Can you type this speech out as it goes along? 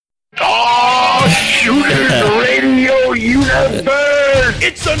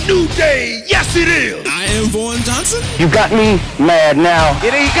It's a new day. Yes, it is. I am Vaughn Johnson. You got me mad now.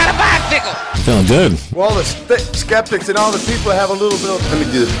 You got a bicycle. Feeling good. Well, all the skeptics and all the people have a little bit of... Let me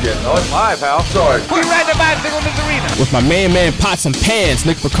do this again. Oh, it's live, pal. Sorry. We ride the bicycle in this arena. With my man, Pots and Pans,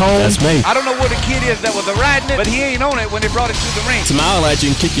 Nick Pacone. That's me. I don't know where the kid is that was riding it, but he ain't on it when they brought it to the ring. Smile at you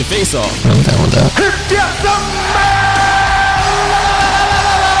and kick your face off. If you're the man,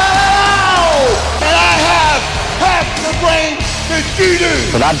 and I have half the brain that you do.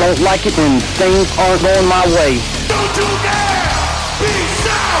 But I don't like it when things aren't going my way. Don't you dare be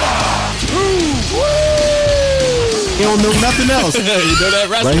sour. He don't know nothing else. You know that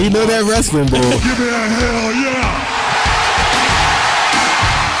wrestling. Like he know that wrestling, bro. Give me a hell yeah.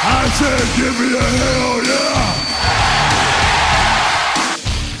 I said give me a hell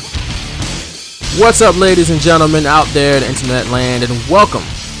yeah. What's up, ladies and gentlemen out there in internet land, and welcome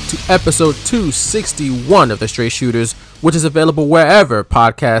to episode 261 of The Straight Shooters, which is available wherever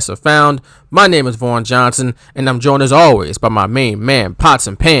podcasts are found. My name is Vaughn Johnson, and I'm joined as always by my main man, Pots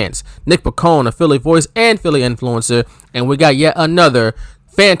and Pans, Nick Pacone, a Philly voice and Philly influencer, and we got yet another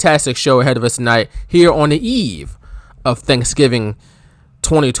fantastic show ahead of us tonight here on the eve of Thanksgiving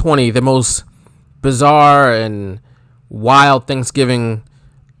 2020, the most bizarre and wild Thanksgiving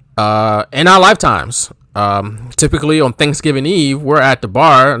in our lifetimes. Typically on Thanksgiving Eve, we're at the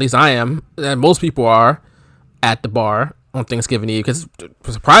bar, at least I am, and most people are at the bar on Thanksgiving Eve, because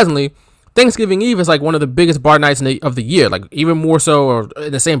surprisingly, Thanksgiving Eve is like one of the biggest bar nights of the year, like even more so or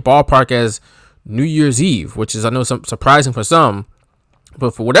in the same ballpark as New Year's Eve, which is, I know, surprising for some,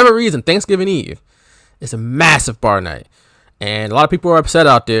 but for whatever reason, Thanksgiving Eve is a massive bar night, and a lot of people are upset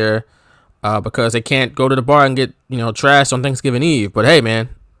out there because they can't go to the bar and get, trashed on Thanksgiving Eve. But hey, man,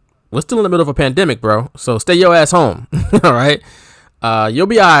 we're still in the middle of a pandemic, bro, so stay your ass home. All right, you'll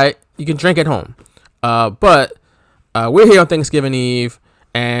be all right. You can drink at home, but we're here on Thanksgiving Eve,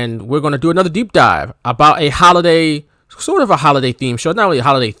 and we're going to do another deep dive about a holiday, sort of a holiday theme show. Not really a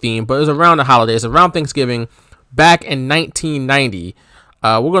holiday theme, but it's around the holidays, around Thanksgiving, back in 1990.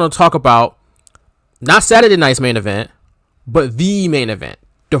 We're going to talk about not Saturday night's main event, but the main event,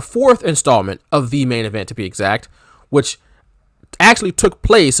 the fourth installment of the main event, to be exact, which actually took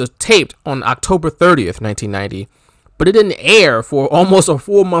place, taped on October 30th, 1990, but it didn't air for almost a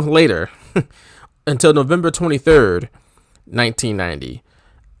full month later until November 23rd, 1990.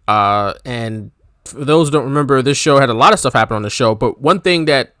 And for those who don't remember, this show had a lot of stuff happen on the show, but one thing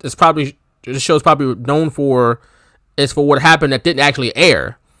that is probably, the show is probably known for is for what happened that didn't actually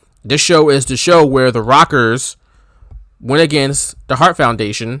air. This show is the show where the Rockers went against the Hart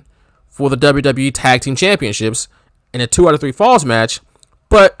Foundation for the WWE Tag Team Championships in a 2 out of 3 falls match,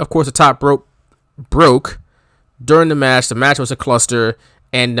 but of course the top rope broke during the match. The match was a cluster,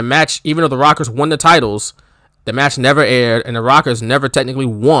 and the match, even though the Rockers won the titles, the match never aired, and the Rockers never technically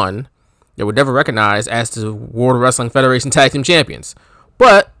won. They were never recognized as the World Wrestling Federation Tag Team Champions.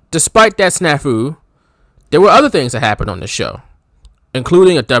 But despite that snafu, there were other things that happened on this show,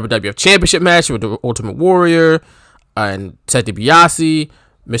 including a WWF Championship match with the Ultimate Warrior and Ted DiBiase,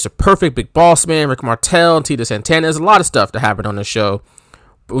 Mr. Perfect, Big Boss Man, Rick Martel, and Tito Santana. There's a lot of stuff that happened on this show,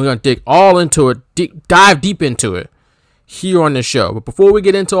 but we're going to dig all into it, dive deep into it here on this show. But before we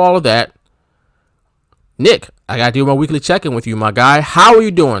get into all of that, Nick, I got to do my weekly check-in with you, my guy. How are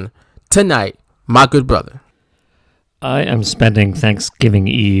you doing tonight, my good brother? I am spending Thanksgiving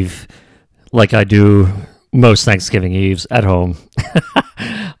Eve like I do most Thanksgiving Eves at home.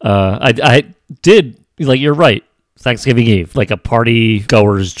 I did, like, you're right, Thanksgiving Eve, like a party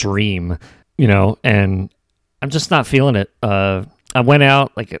goer's dream, and I'm just not feeling it. I went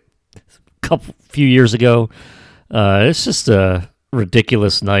out like a few years ago. It's just a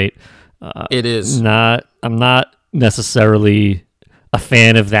ridiculous night. It is. I'm not necessarily a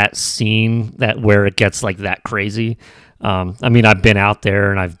fan of that scene where it gets like that crazy. I mean, I've been out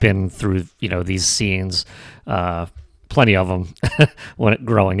there and I've been through, these scenes, plenty of them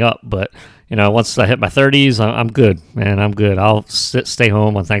growing up. But, once I hit my 30s, I'm good, man. I'm good. I'll stay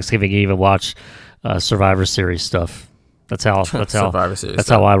home on Thanksgiving Eve and watch Survivor Series stuff. That's how Survivor Series that's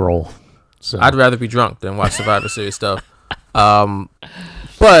stuff. How I roll. So I'd rather be drunk than watch Survivor Series stuff.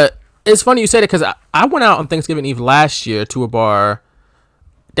 But it's funny you say that, because I went out on Thanksgiving Eve last year to a bar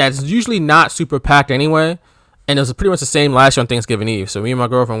that's usually not super packed anyway, and it was pretty much the same last year on Thanksgiving Eve. So me and my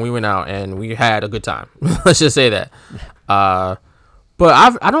girlfriend, we went out and we had a good time. Let's just say that. But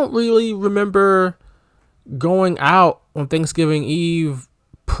I don't really remember going out on Thanksgiving Eve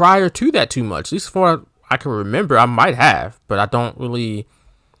prior to that too much. At least for I can remember, I might have, but I don't really,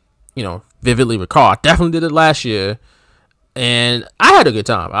 vividly recall. I definitely did it last year, and I had a good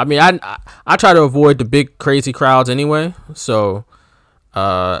time. I mean, I try to avoid the big crazy crowds anyway, so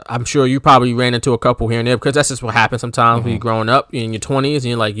I'm sure you probably ran into a couple here and there because that's just what happens sometimes when you're growing up in your 20s and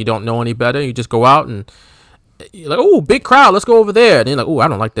you're like, you don't know any better. You just go out and you're like, oh, big crowd, let's go over there. And you're like, oh, I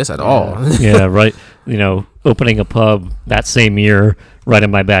don't like this at all. Yeah, right. You know, opening a pub that same year right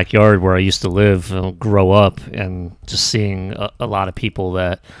in my backyard where I used to live and grow up, and just seeing a lot of people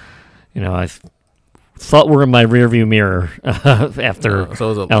that, you know, I thought were in my rearview mirror after so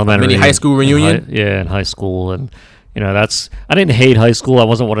it was a elementary. mini high school reunion? In high school. And, you know, I didn't hate high school. I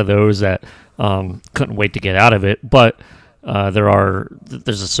wasn't one of those that couldn't wait to get out of it. But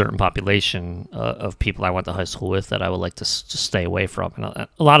there's a certain population of people I went to high school with that I would like to just stay away from. And a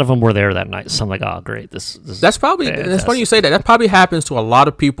lot of them were there that night. So I'm like, oh, great. That's probably, and it's funny you say that. That probably happens to a lot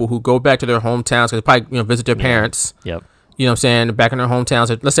of people who go back to their hometowns because they probably visit their parents. Yep. You know what I'm saying? Back in their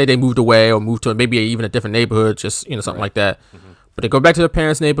hometowns. Let's say they moved away or moved to maybe even a different neighborhood, just, something like that. Mm-hmm. But they go back to their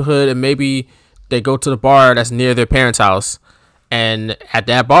parents' neighborhood and maybe they go to the bar that's near their parents' house. And at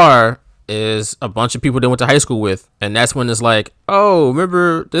that bar is a bunch of people they went to high school with. And that's when it's like, oh,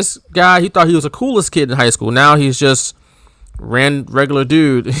 remember this guy? He thought he was the coolest kid in high school. Now he's just regular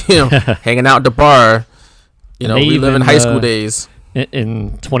dude, hanging out at the bar, reliving high school days.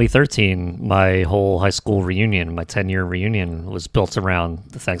 In 2013, my whole high school reunion, my 10-year reunion, was built around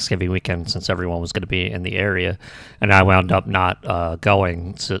the Thanksgiving weekend since everyone was going to be in the area. And I wound up not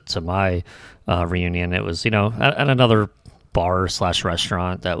going to my reunion. It was, at another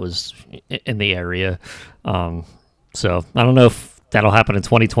bar/restaurant that was in the area. So I don't know if that'll happen in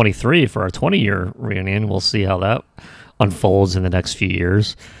 2023 for our 20-year reunion. We'll see how that unfolds in the next few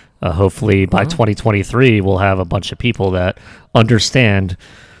years. Hopefully by 2023, we'll have a bunch of people that understand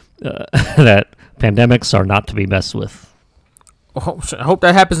that pandemics are not to be messed with. I hope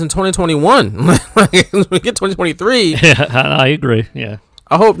that happens in 2021. We get 2023. Yeah, I agree. Yeah.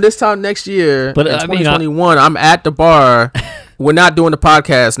 I hope this time next year, but in 2021, I'm at the bar. We're not doing the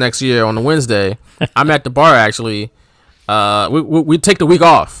podcast next year on the Wednesday. I'm at the bar, actually. We take the week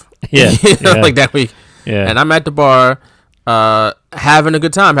off. Yeah. Like that week. Yeah. And I'm at the bar having a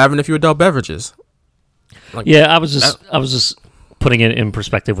good time, having a few adult beverages. I was just putting it in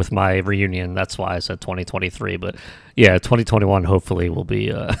perspective with my reunion. That's why I said 2023. But yeah, 2021 hopefully will be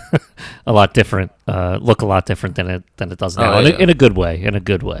a lot different. Look a lot different than it does now. In a good way. In a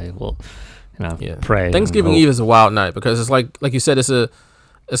good way. We'll pray. Thanksgiving Eve is a wild night because it's like you said,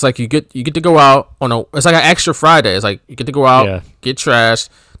 it's like you get to go out it's like an extra Friday. It's like you get to go out, get trashed,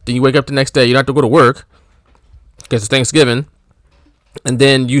 then you wake up the next day. You don't have to go to work because it's Thanksgiving. And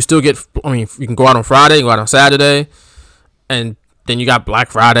then you still get, you can go out on Friday, you go out on Saturday, and then you got Black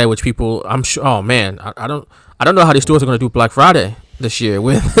Friday, which people, I'm sure, oh man, I don't know how these stores are going to do Black Friday this year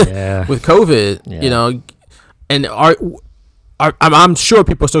with with COVID, and I'm sure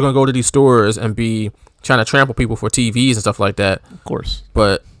people are still going to go to these stores and be trying to trample people for TVs and stuff like that. Of course.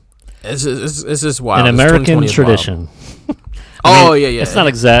 But it's just wild. An American tradition. It's not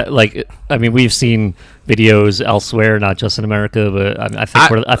exact. We've seen videos elsewhere, not just in America, but I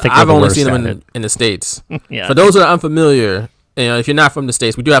think I've only seen them in the States. Yeah. For those that are unfamiliar, if you're not from the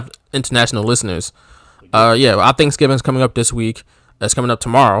States, we do have international listeners. Our Thanksgiving's coming up this week. It's coming up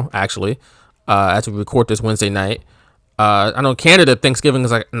tomorrow, actually, as we record this Wednesday night. I know Canada Thanksgiving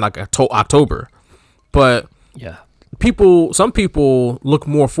is like October, but yeah. Some people look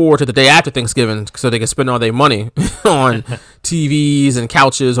more forward to the day after Thanksgiving so they can spend all their money on TVs and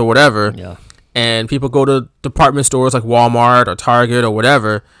couches or whatever. Yeah. And people go to department stores like Walmart or Target or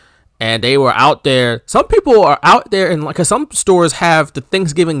whatever, and they were out there. Some people are out there, and cause some stores have the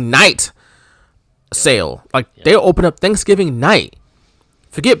Thanksgiving night sale. They open up Thanksgiving night.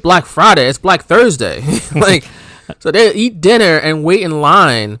 Forget Black Friday; it's Black Thursday. So they eat dinner and wait in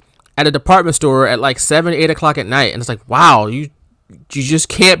line at a department store at 7-8 o'clock at night, and it's like, wow, you just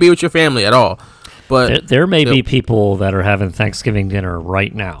can't be with your family at all. But there may be people that are having Thanksgiving dinner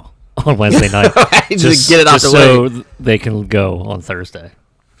right now on Wednesday night, just get it out the way so they can go on Thursday.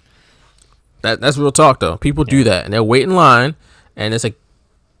 That's real talk, though. People do that, and they'll wait in line, and it's a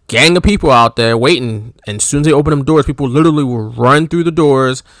gang of people out there waiting. And as soon as they open them doors, people literally will run through the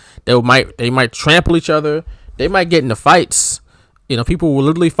doors. They might trample each other. They might get into fights. People will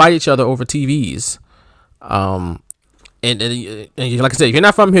literally fight each other over TVs. And like I said, if you're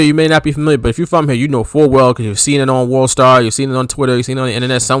not from here, you may not be familiar. But if you're from here, you know full well because you've seen it on World Star, you've seen it on Twitter, you've seen it on the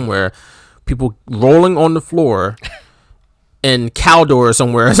internet somewhere. People rolling on the floor in Caldor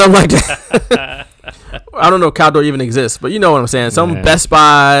somewhere, something like that. I don't know if Caldor even exists, but you know what I'm saying. Some Best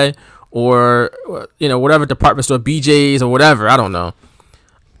Buy or whatever department store, BJ's or whatever. I don't know.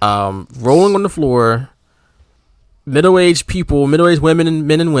 Rolling on the floor. Middle-aged people, middle-aged women and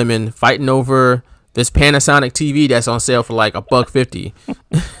men and women fighting over this Panasonic TV that's on sale for like $150,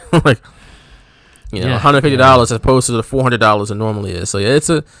 like $150 as opposed to the $400 it normally is. So yeah,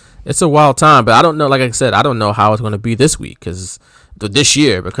 it's a wild time. But I don't know. Like I said, I don't know how it's going to be this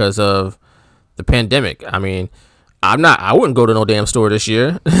year because of the pandemic. I mean, I wouldn't go to no damn store this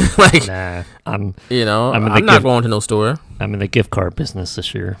year. Like, nah, I'm not going to no store. I'm in the gift card business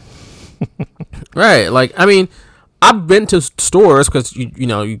this year. Right. Like, I mean, I've been to stores because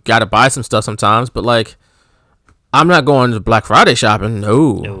you got to buy some stuff sometimes, but like, I'm not going to Black Friday shopping.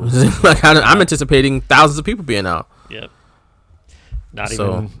 No. Like, I'm anticipating thousands of people being out. Yep.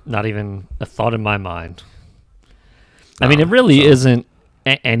 Not even a thought in my mind. I mean, it really isn't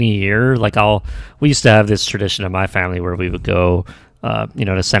any year. Like, we used to have this tradition in my family where we would go,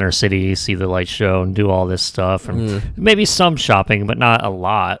 to Center City, see the light show, and do all this stuff, and maybe some shopping, but not a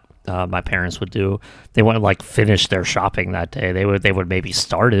lot. My parents would do. They wouldn't like finish their shopping that day. They would maybe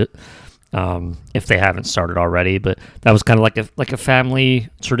start it if they haven't started already. But that was kind of like a family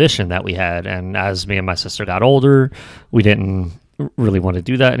tradition that we had. And as me and my sister got older, we didn't really want to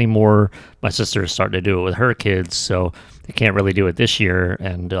do that anymore. My sister started to do it with her kids, so they can't really do it this year.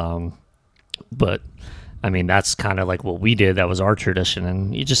 And but I mean, that's kind of like what we did. That was our tradition,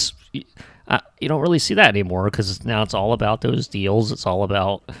 and you don't really see that anymore because now it's all about those deals. It's all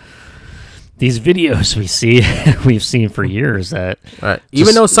about these videos we've seen for years. That right.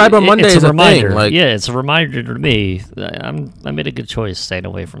 Even though Cyber Monday is a reminder, thing, like, yeah, it's a reminder to me. I made a good choice staying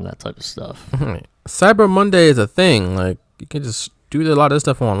away from that type of stuff. Cyber Monday is a thing. Like, you can just do a lot of this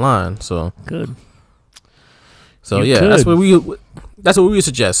stuff online. So good. So that's what we would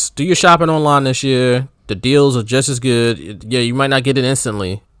suggest. Do your shopping online this year. The deals are just as good. Yeah, you might not get it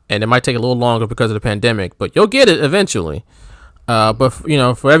instantly, and it might take a little longer because of the pandemic, but you'll get it eventually. But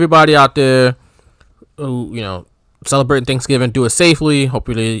for everybody out there who celebrating Thanksgiving, do it safely.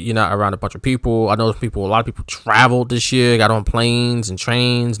 Hopefully you're not around a bunch of people. I know a lot of people traveled this year, got on planes and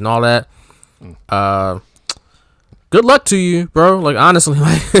trains and all that. Good luck to you, bro. Like, honestly,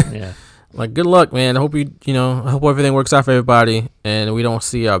 yeah. Like, good luck, man. I hope I hope everything works out for everybody, and we don't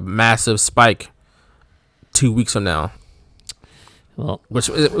see a massive spike 2 weeks from now. Well, which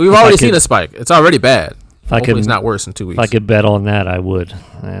we've already seen a spike. It's already bad. Hopefully it's not worse in 2 weeks. If I could bet on that, I would,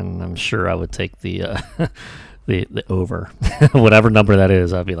 and I'm sure I would take the the over, whatever number that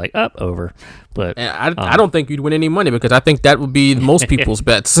is. I'd be like over, but I don't think you'd win any money because I think that would be most people's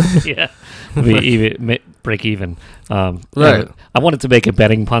bets. Yeah, break even. Right. I wanted to make a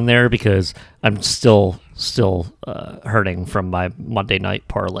betting pun there because I'm still hurting from my Monday night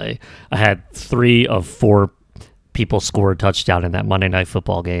parlay. I had 3 of 4 people score a touchdown in that Monday Night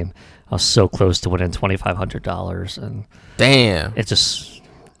Football game. I was so close to winning $2,500, and damn, it just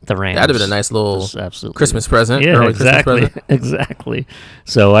the Rams. That'd have been a nice little absolutely Christmas present. Yeah, exactly, exactly.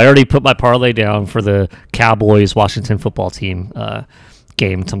 So I already put my parlay down for the Cowboys Washington football team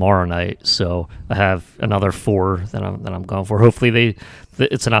game tomorrow night. So I have another 4 that I'm going for. Hopefully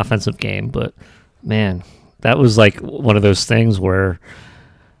it's an offensive game, but man, that was like one of those things where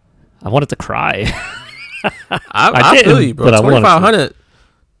I wanted to cry. I feel you, bro. But $2,500.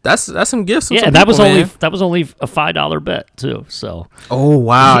 That's some gifts. Yeah, and that was only a $5 bet too. So. Oh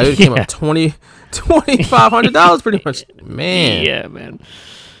wow! It came up $2,500 pretty much. Man. Yeah, man.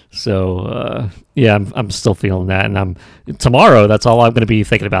 So I'm still feeling that, and tomorrow. That's all I'm going to be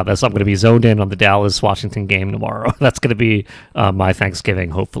thinking about. I'm going to be zoned in on the Dallas Washington game tomorrow. That's going to be my Thanksgiving,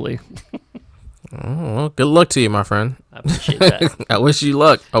 hopefully. Well, good luck to you, my friend. I appreciate that. I wish you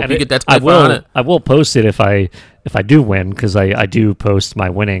luck. Hope you get that $2,500. I will post it if I do win, because I do post my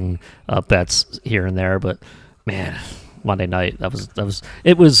winning bets here and there. But man, Monday night that's devastating.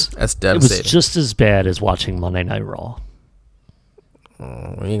 It was just as bad as watching Monday Night Raw. We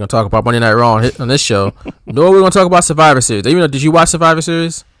ain't gonna talk about Monday Night Raw on this show. No, we're gonna talk about Survivor Series. Even though, did you watch Survivor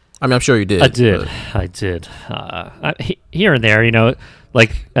Series? I mean, I'm sure you did. I did. Here and there,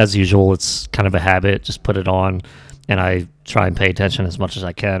 like as usual, it's kind of a habit. Just put it on, and I try and pay attention as much as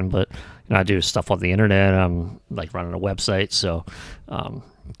I can. But I do stuff on the internet. I'm like running a website, so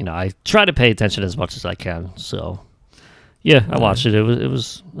I try to pay attention as much as I can. So yeah, I watched it. It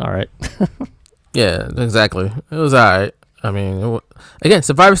was all right. Yeah, exactly. It was all right. I mean, again,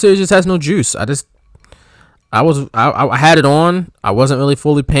 Survivor Series just has no juice. I had it on. I wasn't really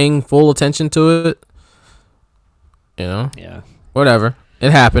fully paying full attention to it. Yeah. Whatever.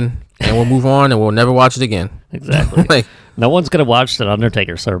 It happened, and we'll move on, and we'll never watch it again. Exactly. No one's gonna watch the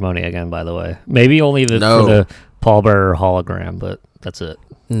Undertaker ceremony again. By the way, maybe only for the pallbearer hologram, but that's it.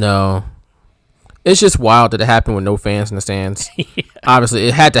 No. It's just wild that it happened with no fans in the stands. Yeah. Obviously,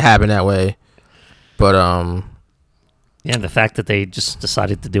 it had to happen that way, but Yeah, and the fact that they just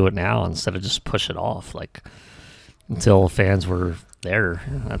decided to do it now instead of just push it off, like until fans were there,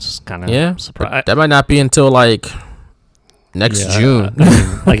 that's kind of surprising. That might not be until like next June.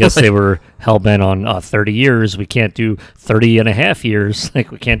 I guess they were hell bent on 30 years. We can't do 30 and a half years.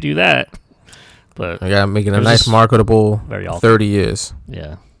 Like we can't do that. But I gotta make it a nice, marketable 30 years.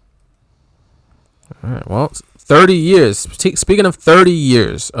 Yeah. All right. Well, 30 years. Speaking of 30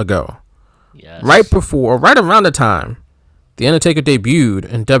 years ago, yes. right around the time The Undertaker debuted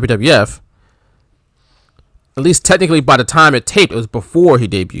in WWF, at least technically by the time it taped, it was before he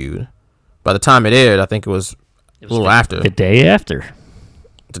debuted. By the time it aired, I think it was a little after. The day after.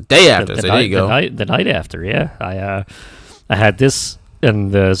 The day after. So there you go. The night after, yeah. I had this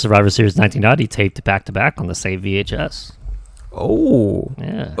and the Survivor Series 1990 taped back to back on the same VHS. Oh.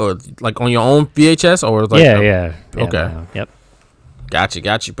 Yeah. Or like on your own VHS or like yeah. Okay. Yep. Got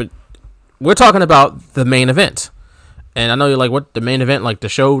you. But we're talking about the main event. And I know you're like, what, the main event, like the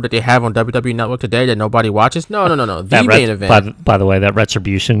show that they have on WWE Network today that nobody watches? No. The main event. By the way, that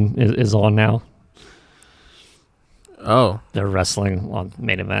Retribution is on now. Oh. They're wrestling on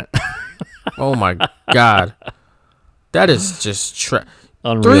main event. Oh my God. That is just 3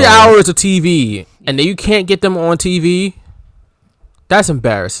 Unreal. hours of TV and then you can't get them on TV. That's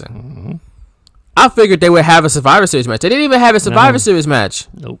embarrassing. Mm-hmm. I figured they would have a Survivor Series match. They didn't even have a Survivor Series match.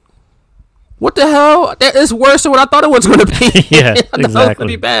 Nope. What the hell? That is worse than what I thought it was going to be. Yeah, I thought it was going to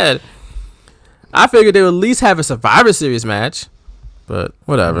be bad. I figured they would at least have a Survivor Series match, but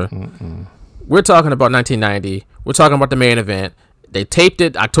whatever. We're talking about 1990. We're talking about the main event. They taped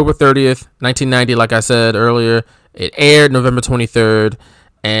it October 30th, 1990, like I said earlier. It aired November 23rd.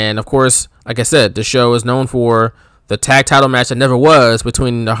 And, of course, like I said, the show is known for the tag title match that never was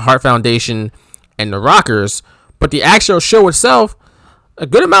between the Hart Foundation and the Rockers. But the actual show itself, a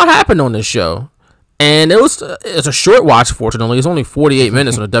good amount happened on this show. And it's a short watch, fortunately. It's only 48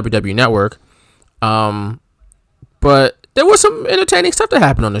 minutes on the WWE Network. But there was some entertaining stuff that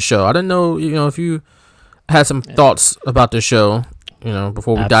happened on the show. I didn't know, if you had some thoughts about the show,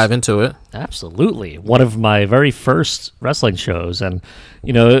 before we dive into it. Absolutely. One of my very first wrestling shows. And,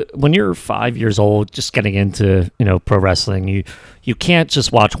 when you're 5 years old, just getting into, pro wrestling, you can't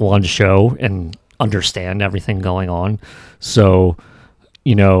just watch one show and understand everything going on. So,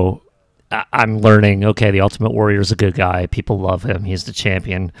 I'm learning, okay, the Ultimate Warrior is a good guy. People love him. He's the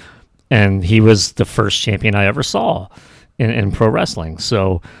champion. And he was the first champion I ever saw in pro wrestling.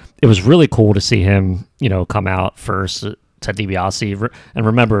 So it was really cool to see him, come out first. Ted DiBiase. And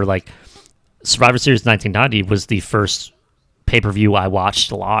remember, like, Survivor Series 1990 was the first pay-per-view I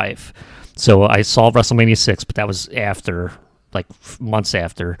watched live. So I saw WrestleMania 6, but that was after, like, months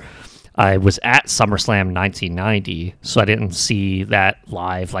after. I was at SummerSlam 1990, so I didn't see that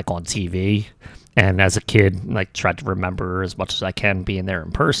live, like, on TV. And as a kid, like, tried to remember as much as I can being there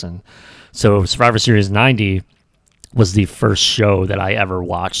in person. So Survivor Series 90 was the first show that I ever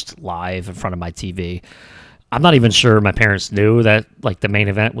watched live in front of my TV. I'm not even sure my parents knew that, like, the main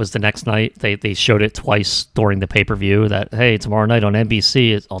event was the next night. They showed it twice during the pay-per-view that, hey, tomorrow night on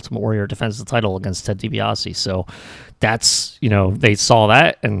NBC, Ultimate Warrior defends the title against Ted DiBiase. So that's, they saw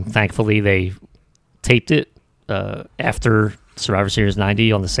that, and thankfully they taped it after Survivor Series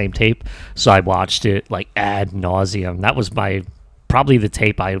 90 on the same tape. So I watched it, like, ad nauseum. That was probably the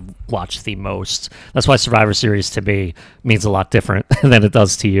tape I watched the most. That's why Survivor Series to me means a lot different than it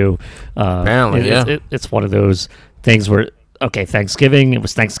does to you. Apparently, it's one of those things where, okay, Thanksgiving, it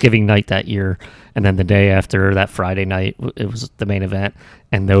was Thanksgiving night that year, and then the day after, that Friday night, it was the main event,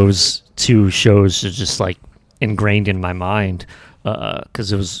 and those two shows are just, like, ingrained in my mind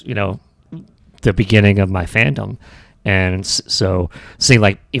because it was, the beginning of my fandom. And so seeing,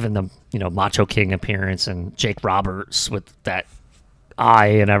 like, even the, Macho King appearance and Jake Roberts with that eye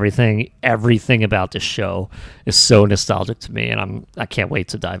and everything about this show is so nostalgic to me, and I can't wait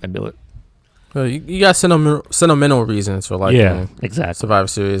to dive into it. Well, you got sentimental reasons for liking exactly. Survivor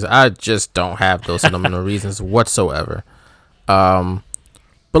Series. I just don't have those sentimental reasons whatsoever.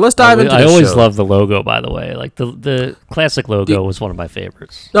 But let's dive into the show. I always love the logo, by the way. Like, the classic logo was one of my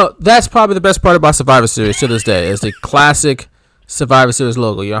favorites. No, that's probably the best part about Survivor Series to this day is the classic Survivor Series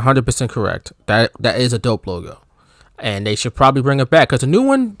logo. You're 100% correct. That is a dope logo. And they should probably bring it back because the new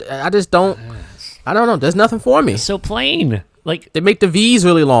one, I don't know. There's nothing for me. It's so plain. Like, they make the V's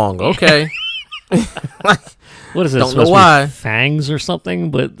really long. Okay. What is it? Don't know why. Fangs or something,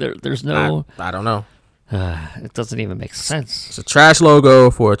 but there's no. I don't know. It doesn't even make sense. It's a trash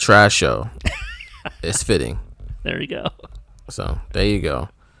logo for a trash show. It's fitting. There you go. So there you go.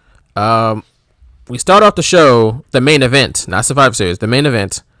 We start off the show, the main event, not Survivor Series, the main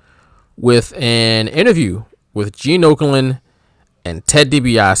event, with an interview with Gene Okerlund and Ted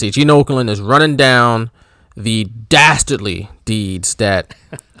DiBiase. Gene Okerlund is running down the dastardly deeds that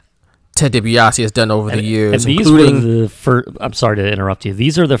Ted DiBiase has done over the years, and these including were the first. I'm sorry to interrupt you.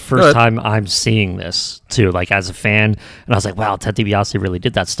 These are the first time I'm seeing this too, like as a fan, and I was like, "Wow, Ted DiBiase really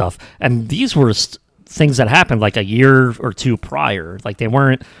did that stuff." And these were things that happened like a year or two prior. Like they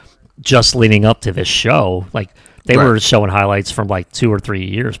weren't just leading up to this show. Like they were showing highlights from like 2 or 3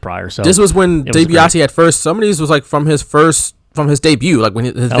 years prior. So this was when DiBiase had first. Some of these was like from his debut, like when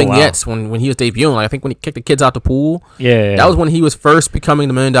his vignettes, when he was debuting. Like I think when he kicked the kids out the pool. Yeah. That was when he was first becoming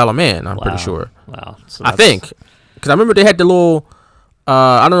the $1 Million Man. I'm pretty sure. Wow. So I think because I remember they had the little.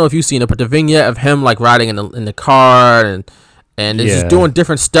 I don't know if you've seen it, but the vignette of him like riding in the car and it's just doing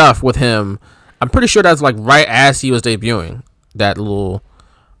different stuff with him. I'm pretty sure that's like right as he was debuting. That little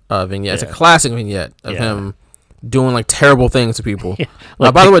vignette. It's a classic vignette of him doing like terrible things to people.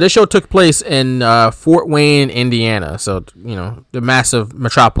 By the way, this show took place in Fort Wayne, Indiana. So, the massive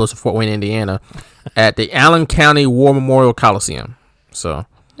metropolis of Fort Wayne, Indiana, at the Allen County War Memorial Coliseum. So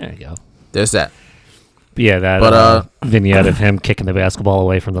there you go. There's that. But yeah, that vignette of him kicking the basketball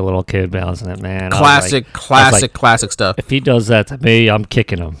away from the little kid bouncing it, man. Classic stuff. If he does that to me, I'm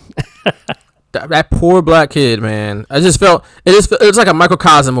kicking him. That poor black kid, man. I just felt it's like a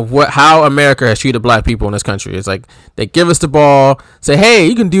microcosm of how America has treated black people in this country. It's like they give us the ball, say, "Hey,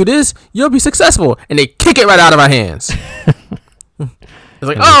 you can do this. You'll be successful," and they kick it right out of our hands. It's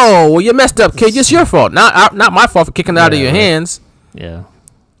like, "Oh, well, you messed up, kid. It's your fault, not my fault for kicking it out of your hands." Yeah,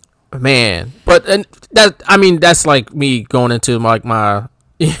 man. But that's like me going into like my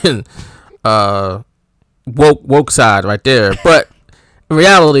woke side right there, but. In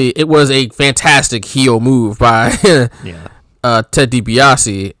reality, it was a fantastic heel move by Ted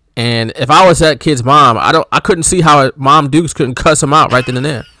DiBiase, and if I was that kid's mom, I couldn't see how Mom Dukes couldn't cuss him out right then and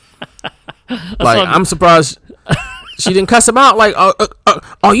there. Like I'm surprised she didn't cuss him out. Like,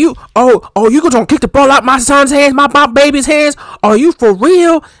 are you gonna kick the ball out my son's hands, my baby's hands? Are you for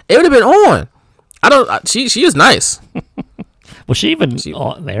real? It would have been on. She is nice. Was she even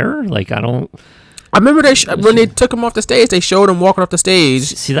on there? Like I remember when they took him off the stage, they showed him walking off the stage.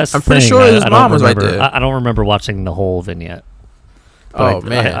 See, that's I'm pretty sure his mom was right there. I don't remember watching the whole vignette.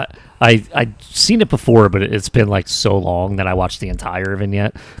 Man, I'd seen it before, but it's been like so long that I watched the entire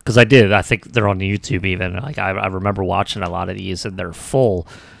vignette because I think they're on YouTube even. Like I remember watching a lot of these and they're full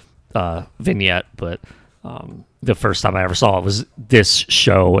vignette, but the first time I ever saw it was this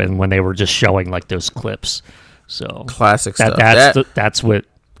show and when they were just showing like those clips. So classic stuff. That's what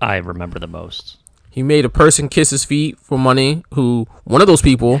I remember the most. He made a person kiss his feet for money. Who one of those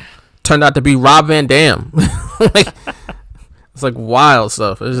people turned out to be Rob Van Dam. It's like wild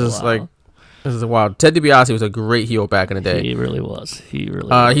stuff. It's just like this is wild. Ted DiBiase was a great heel back in the day. He really was.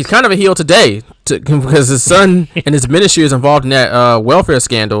 He's kind of a heel today because his son and his ministry is involved in that welfare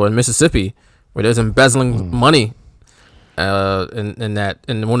scandal in Mississippi, where there's embezzling money.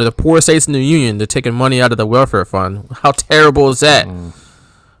 In one of the poorest states in the union, they're taking money out of the welfare fund. How terrible is that?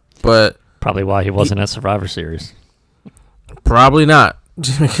 But probably why he wasn't at Survivor Series. Probably not.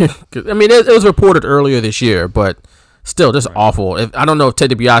 I mean, it was reported earlier this year, but still, just awful. I don't know if Ted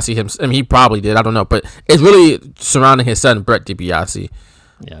DiBiase he probably did. I don't know, but it's really surrounding his son Brett DiBiase.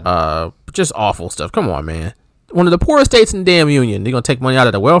 Yeah. Just awful stuff. Come on, man. One of the poorest states in the damn union. They're gonna take money out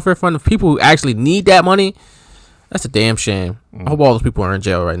of the welfare fund of people who actually need that money. That's a damn shame. I hope all those people are in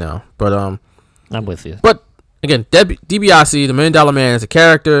jail right now. But I'm with you. But again, DiBiase, the $1 Million Man, is a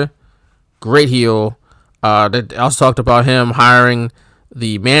character. Great heel. They also talked about him hiring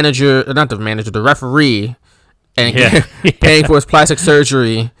the referee, and paying for his plastic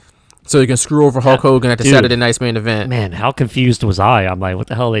surgery so he can screw over Hulk Hogan at the Saturday Night's Main Event. Man, how confused was I? I'm like, what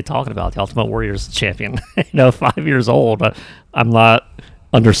the hell are they talking about? The Ultimate Warrior's champion, 5 years old, but I'm not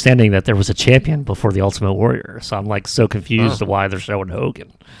understanding that there was a champion before the Ultimate Warrior. So I'm like so confused to why they're showing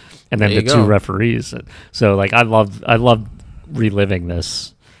Hogan, and then the two referees. So like, I love reliving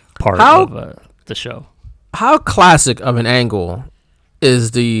this part of the show. How classic of an angle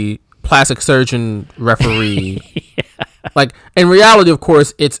is the plastic surgeon referee? Like in reality, of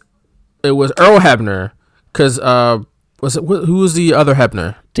course, it was Earl Hebner, because who was the other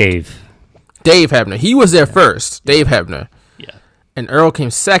Hebner? Dave Hebner. He was there first. Dave Hebner. Yeah. And Earl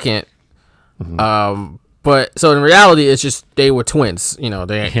came second. Mm-hmm. But so in reality, it's just they were twins. But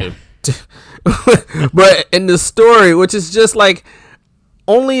in the story, which is just like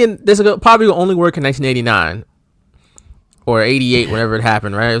this will probably only work in 1989 or 88, whenever it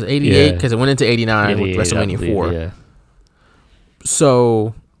happened, right? It was 88 because it went into 89 with WrestleMania 4. Yeah.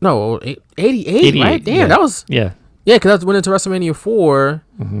 So no, 88, right? Damn, that was yeah, because that went into WrestleMania 4.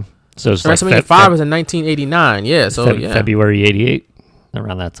 Mm-hmm. So it's WrestleMania 5 was in 1989. Yeah, so yeah. February 88,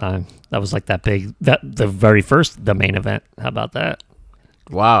 around that time. That was like that big, the very first, the main event. How about that?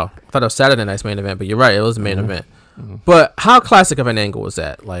 Wow. I thought it was Saturday night's main event, but you're right. It was the main event. But how classic of an angle was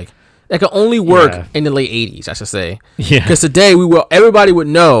that? Like, that could only work in the late 80s, I should say. Yeah. Because today, everybody would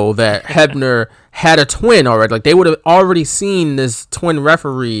know that Hebner had a twin already. Like, they would have already seen this twin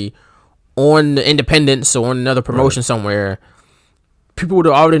referee on the Independence or on another promotion somewhere. People would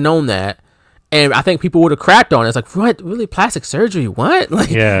have already known that. And I think people would have cracked on it. It's like, what? Really? Plastic surgery? What? Like,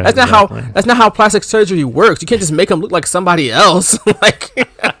 yeah, that's not how plastic surgery works. You can't just make them look like somebody else. Like,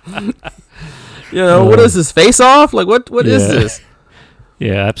 you know, what is this, Face Off? Like, what is this?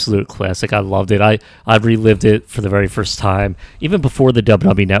 Yeah, absolute classic. I loved it. I relived it for the very first time. Even before the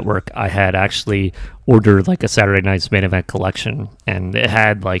WWE Network, I had actually ordered like a Saturday Night's Main Event collection, and it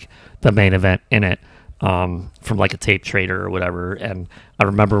had like the main event in it. From like a tape trader or whatever, and I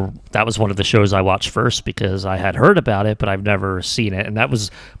remember that was one of the shows I watched first because I had heard about it, but I've never seen it, and that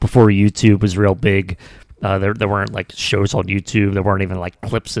was before YouTube was real big. There weren't like shows on YouTube. There weren't even like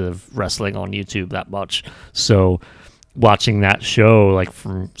clips of wrestling on YouTube that much. So watching that show like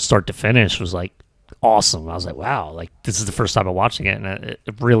from start to finish was like awesome. I was like, wow, like this is the first time I'm watching it, and it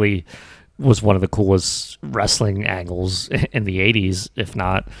really was one of the coolest wrestling angles in the 80s, if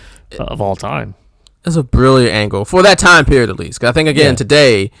not of all time. It's a brilliant angle for that time period, at least. 'Cause I think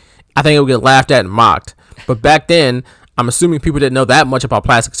today, I think it would get laughed at and mocked. But back then, I'm assuming people didn't know that much about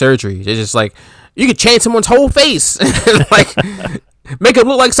plastic surgery. It's just like, you could change someone's whole face and like make them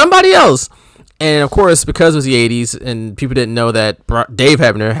look like somebody else. And of course, because it was the 80s and people didn't know that Dave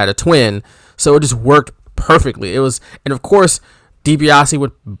Hebner had a twin, so it just worked perfectly. And of course, DiBiase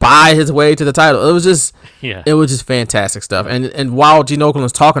would buy his way to the title. It was just fantastic stuff. And while Gene Okerlund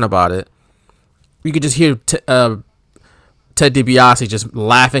was talking about it, you could just hear Ted DiBiase just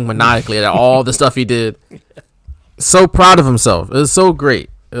laughing maniacally at all the stuff he did. So proud of himself. It was so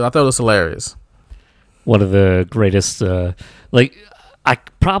great. I thought it was hilarious. One of the greatest, I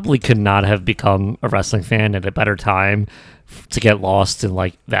probably could not have become a wrestling fan at a better time to get lost in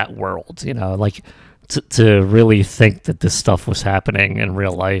like that world, you know, like to really think that this stuff was happening in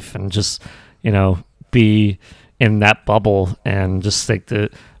real life and just, you know, be in that bubble and just think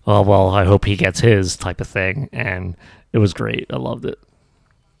that, oh, well, I hope he gets his type of thing. And it was great. I loved it.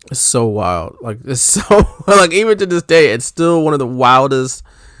 It's so wild. Like, it's so, like, even to this day, it's still one of the wildest,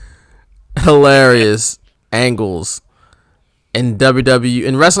 hilarious angles in WWE,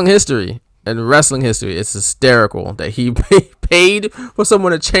 in wrestling history. It's hysterical that he paid for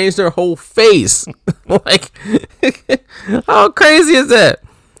someone to change their whole face. Like, how crazy is that?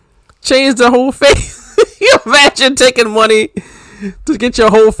 Change the whole face. You imagine taking money to get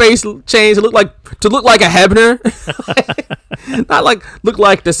your whole face changed to look like a Hebner. Not like look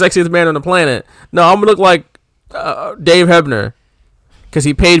like the sexiest man on the planet. No, I'm gonna look like Dave Hebner because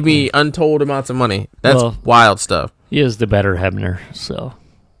he paid me untold amounts of money. That's wild stuff. He is the better Hebner, so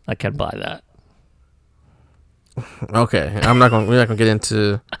I can buy that. Okay, we're not gonna get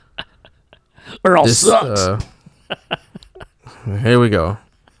into. We're all sucks. Here we go.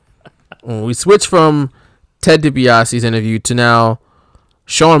 We switch from Ted DiBiase's interview to now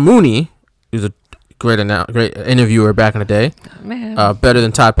Sean Mooney, who's a great interviewer back in the day. Man. Better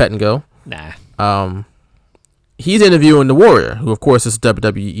than Todd Pettengill. Nah. He's interviewing The Warrior, who of course is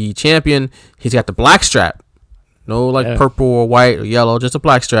WWE champion. He's got the black strap. No purple or white or yellow, just a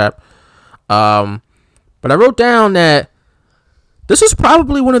black strap. But I wrote down that this is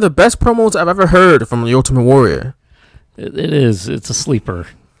probably one of the best promos I've ever heard from The Ultimate Warrior. It is. It's a sleeper.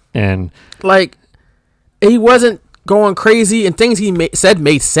 And like, he wasn't going crazy, and things he said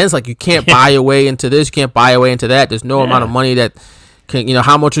made sense. Like, you can't buy your way into this, you can't buy your way into that. There's no amount of money that can, you know,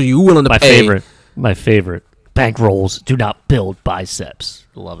 how much are you willing to pay? My favorite. Bankrolls do not build biceps.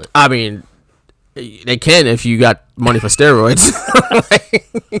 Love it. I mean, they can if you got money for steroids.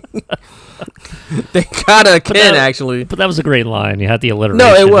 They can actually. But that was a great line. You had the alliteration.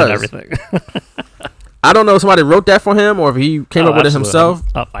 No, it was and everything. I don't know if somebody wrote that for him or if he came up with it himself.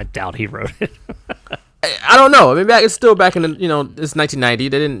 I doubt he wrote it. I don't know. I mean, it's still back in the, it's 1990.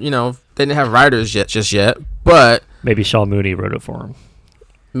 They didn't have writers just yet. But maybe Sean Mooney wrote it for him.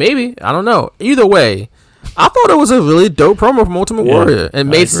 Maybe, I don't know. Either way, I thought it was a really dope promo from Ultimate Warrior. It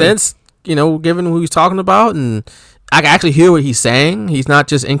made sense, given who he's talking about, and I can actually hear what he's saying. He's not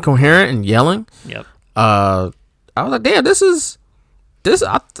just incoherent and yelling. Yep. I was like, damn, this is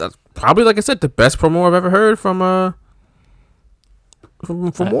probably, like I said, the best promo I've ever heard from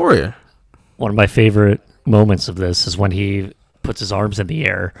Warrior. One of my favorite moments of this is when he puts his arms in the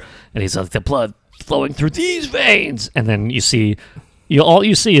air and he's like, the blood flowing through these veins, and then you see all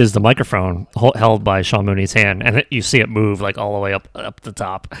you see is the microphone held by Sean Mooney's hand, and you see it move like all the way up the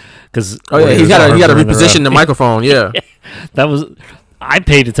top. Because he got to reposition the microphone. Yeah, that was. I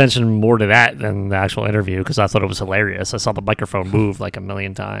paid attention more to that than the actual interview because I thought it was hilarious. I saw the microphone move like a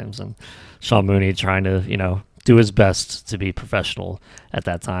million times, and Sean Mooney trying to do his best to be professional at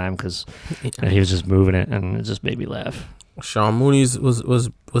that time because he was just moving it, and it just made me laugh. Sean Mooney was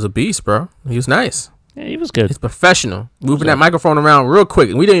a beast, bro. He was nice. Yeah, he was good. He's professional, moving that microphone around real quick,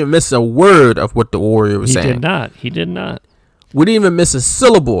 and we didn't even miss a word of what the Warrior was saying. He did not. We didn't even miss a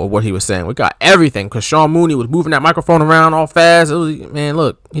syllable of what he was saying. We got everything because Sean Mooney was moving that microphone around all fast. Man,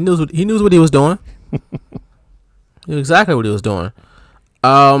 look, he knew what he was doing. He knew exactly what he was doing.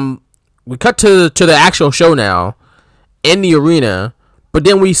 We cut to the actual show now in the arena, but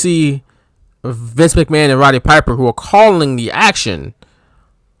then we see Vince McMahon and Roddy Piper, who are calling the action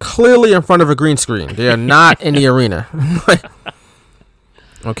clearly in front of a green screen. They are not in the arena.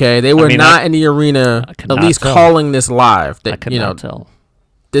 Okay, they were not in the arena, at least calling this live. I could not tell.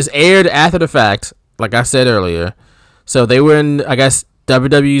 This aired after the fact, like I said earlier. So they were in, I guess,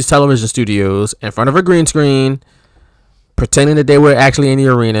 WWE's television studios in front of a green screen, pretending that they were actually in the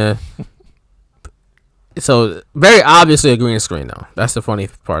arena. So very obviously a green screen, though. That's the funny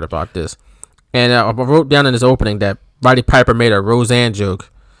part about this. And I wrote down in this opening that Roddy Piper made a Roseanne joke,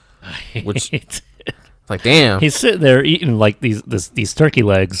 which... Like, damn. He's sitting there eating like these turkey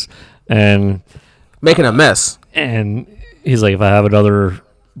legs and making a mess. And he's like, if I have another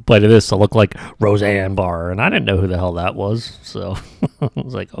bite of this, I'll look like Roseanne Barr. And I didn't know who the hell that was. So I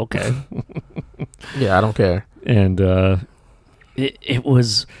was like, okay. Yeah, I don't care. And it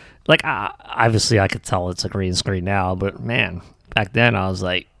was like, obviously I could tell it's a green screen now. But man, back then I was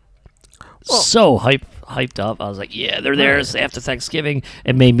like, so hyped up. I was like, yeah, they're there. It's after Thanksgiving.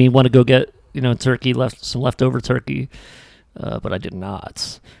 It made me want to go get turkey, some leftover turkey, but I did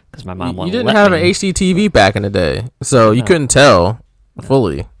not because my mom wanted to let me. You didn't have an HD TV back in the day, so you couldn't tell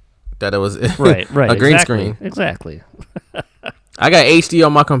fully that it was right, a green screen. Exactly. I got HD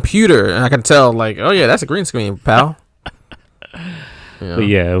on my computer, and I can tell, like, oh yeah, that's a green screen, pal. But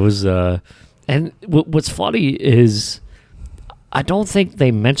yeah, it was. And what's funny is, I don't think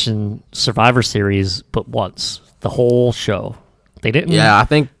they mentioned Survivor Series but once the whole show. They didn't. Yeah,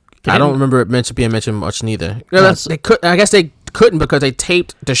 I don't remember it being mentioned much neither. They could. I guess they couldn't because they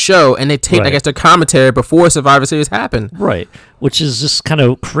taped the show and they taped, I guess, the commentary before Survivor Series happened. Right, which is just kind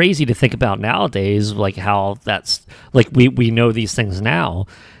of crazy to think about nowadays, like how that's like we know these things now,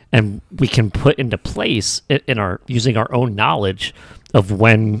 and we can put into place in our using our own knowledge of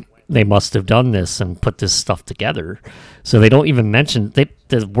when they must have done this and put this stuff together. So they don't even mention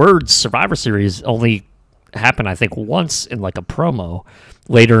the words Survivor Series only happened, I think, once in like a promo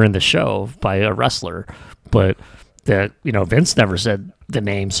later in the show by a wrestler, but Vince never said the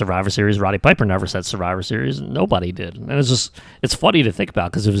name Survivor Series. Roddy Piper never said Survivor Series. Nobody did, and it's funny to think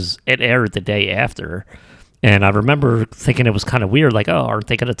about because it aired the day after, and I remember thinking it was kind of weird, like, oh, aren't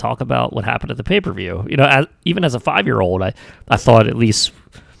they going to talk about what happened at the pay-per-view? Even as a 5-year-old, I thought at least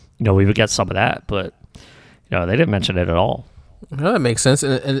we would get some of that, but they didn't mention it at all. Well, that makes sense,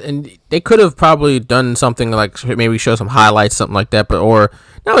 and they could have probably done something like maybe show some highlights, something like that, or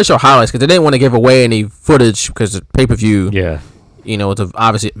not really show highlights because they didn't want to give away any footage because the pay per view, it's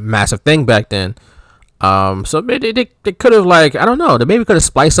obviously a massive thing back then. So they could have, like, I don't know, they maybe could have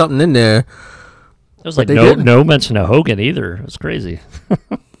spliced something in there. It was like no mention of Hogan either. It was crazy.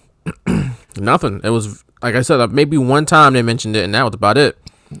 Nothing. It was, like I said, maybe one time they mentioned it, and that was about it.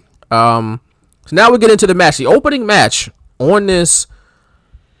 So now we get into the match, the opening match. On this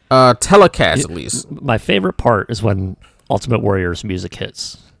telecast, at least. My favorite part is when Ultimate Warrior's music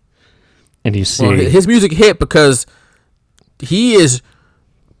hits. And you see... his music hit because he is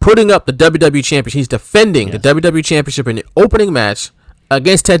putting up the WWE Championship. He's defending the WWE Championship in the opening match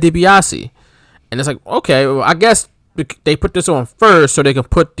against Ted DiBiase. And it's like, okay, well, I guess they put this on first so they can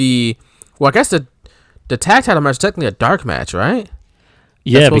put the... Well, I guess the tag title match is technically a dark match, right?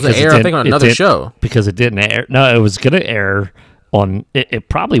 Yeah, because air, I think, on another show. Because it didn't air. No, it was going to air on. It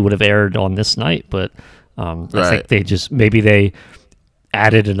probably would have aired on this night, but I think they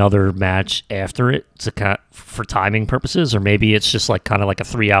added another match after it for timing purposes, or maybe it's just like kind of like a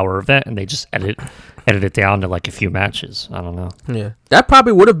 3-hour event, and they just edit it down to like a few matches. I don't know. Yeah, that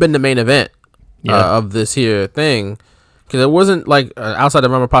probably would have been the main event of this here thing, because it wasn't like outside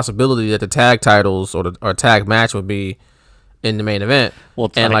the realm of possibility that the tag titles or tag match would be in the main event,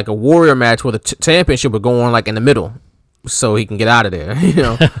 and like a Warrior match where the championship would go on like in the middle, so he can get out of there.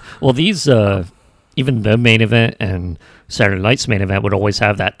 Well, these even the main event and Saturday Night's main event would always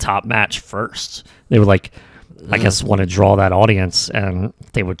have that top match first. They were like I guess, want to draw that audience, and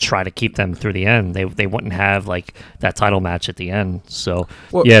they would try to keep them through the end. They wouldn't have like that title match at the end. So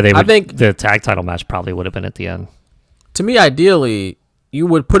they would. I think the tag title match probably would have been at the end. To me, ideally, you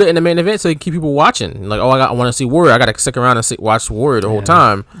would put it in the main event so you keep people watching. Like, I want to see Warrior. I got to stick around and watch Warrior the whole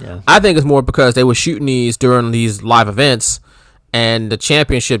time. Yeah. I think it's more because they were shooting these during these live events, and the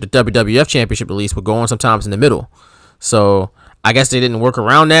championship, the WWF championship at least, would go on sometimes in the middle. So I guess they didn't work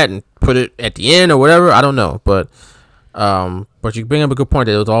around that and put it at the end or whatever. I don't know, but you bring up a good point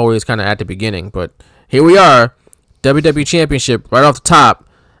that it was always kind of at the beginning. But here we are, WWE Championship right off the top,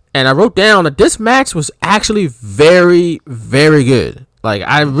 and I wrote down that this match was actually very, very good. Like,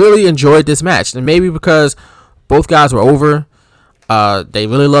 I really enjoyed this match, and maybe because both guys were over, they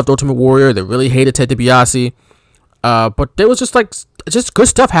really loved Ultimate Warrior, they really hated Ted DiBiase, but there was just good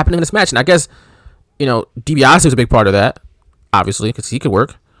stuff happening in this match, and I guess, DiBiase was a big part of that, obviously, because he could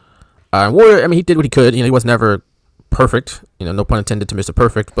work. Warrior, I mean, he did what he could. He was never perfect. No pun intended to Mr.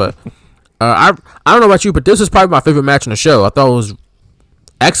 Perfect. But I don't know about you, but this was probably my favorite match on the show. I thought it was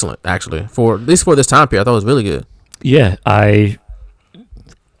excellent, actually, at least for this time period. I thought it was really good. Yeah, I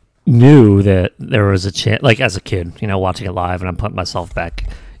knew that there was a chance, like as a kid, watching it live, and I'm putting myself back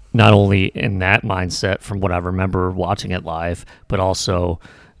not only in that mindset from what I remember watching it live, but also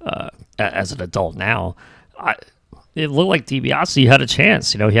as an adult now. It looked like DiBiase had a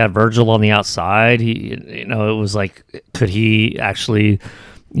chance. He had Virgil on the outside. It was like, could he actually,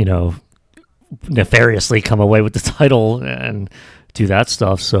 nefariously come away with the title and do that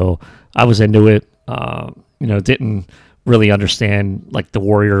stuff? So I was into it. Didn't really understand like the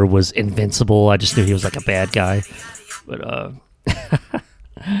Warrior was invincible. I just knew he was like a bad guy. But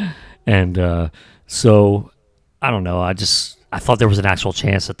so I don't know. I thought there was an actual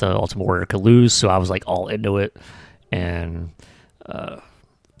chance that the Ultimate Warrior could lose, so I was like all into it. And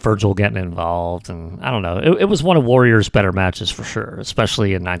Virgil getting involved, and I don't know. It was one of Warrior's better matches for sure,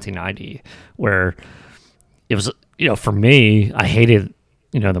 especially in 1990, where it was, for me, I hated,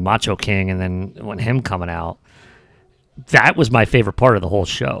 the Macho King, and then when him coming out, that was my favorite part of the whole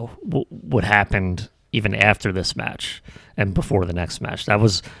show. What happened even after this match and before the next match, that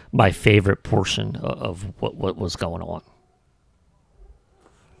was my favorite portion of what was going on.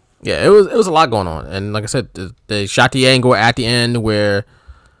 Yeah, it was a lot going on, and like I said, they shot the angle at the end where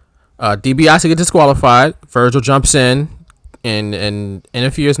DiBiase gets disqualified. Virgil jumps in and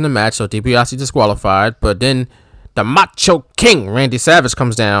interferes in the match, so DiBiase disqualified. But then the Macho King, Randy Savage,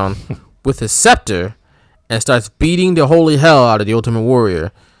 comes down with his scepter and starts beating the holy hell out of the Ultimate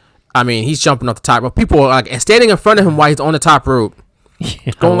Warrior. I mean, he's jumping off the top rope. People are like standing in front of him while he's on the top rope.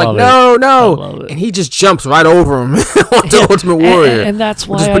 Yeah, going like, no, and he just jumps right over him onto Ultimate Warrior, and that's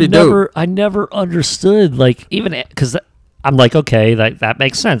why I never understood, like, even because I'm like, okay, that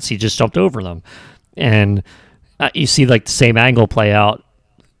makes sense. He just jumped over them, and you see like the same angle play out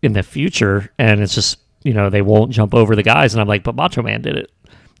in the future, and it's just they won't jump over the guys, and I'm like, but Macho Man did it.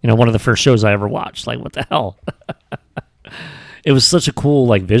 One of the first shows I ever watched. Like, what the hell? It was such a cool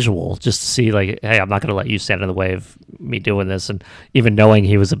like visual just to see like, hey, I'm not going to let you stand in the way of me doing this. And even knowing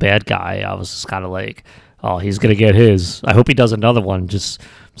he was a bad guy, I was just kind of like, oh, he's going to get his. I hope he does another one just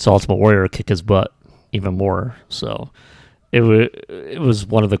so Ultimate Warrior kick his butt even more. So it was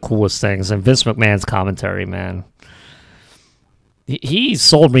one of the coolest things. And Vince McMahon's commentary, man, he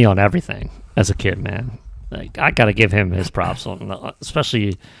sold me on everything as a kid, man. Like, I got to give him his props on,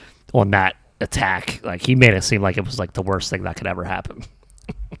 especially on that attack. Like, he made it seem like it was like the worst thing that could ever happen.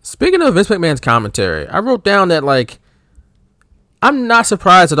 Speaking of Vince McMahon's commentary, I wrote down that like I'm not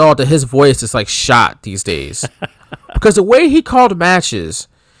surprised at all that his voice is like shot these days because the way he called matches,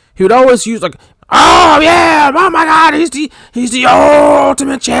 he would always use like, oh yeah, oh my god, he's the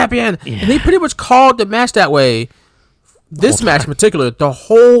ultimate champion, and he pretty much called the match that way. This match in particular, the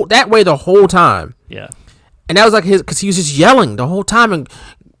whole time. Yeah, and that was like because he was just yelling the whole time and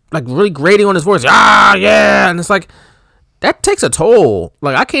like really grating on his voice. Ah, yeah. And it's like, that takes a toll.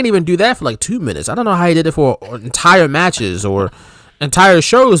 Like, I can't even do that for like 2 minutes. I don't know how he did it for entire matches or entire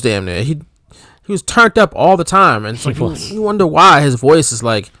shows damn near. He was turned up all the time. And it's like, you wonder why his voice is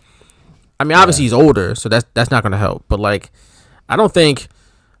like, I mean, obviously he's older, so that's not going to help. But like, I don't think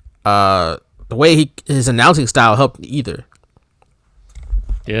the way his announcing style helped either.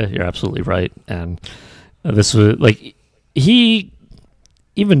 Yeah, you're absolutely right. And this was like, he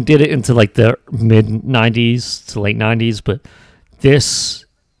even did it into like the mid 90s to late 90s, but this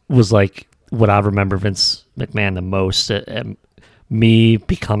was like what I remember Vince McMahon the most. Me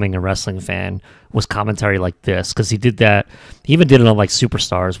becoming a wrestling fan was commentary like this, because he did that. He even did it on like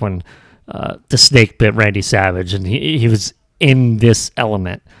Superstars when the snake bit Randy Savage, and he was in this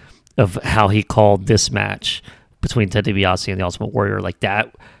element of how he called this match between Ted DiBiase and the Ultimate Warrior, like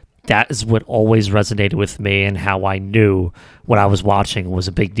that is what always resonated with me, and how I knew what I was watching was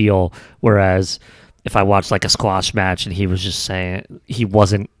a big deal. Whereas if I watched like a squash match and he was just saying, he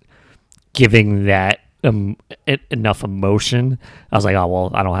wasn't giving that enough emotion, I was like, oh,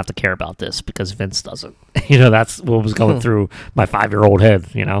 well, I don't have to care about this because Vince doesn't. That's what was going through my 5-year-old head,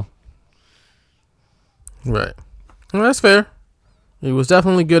 Right. Well, that's fair. He was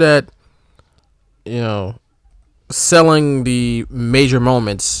definitely good at, selling the major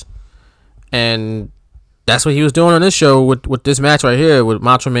moments, and that's what he was doing on this show with this match right here, with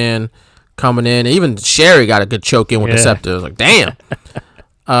Macho Man coming in. Even Sherry got a good choke in with the scepter. I was like, damn.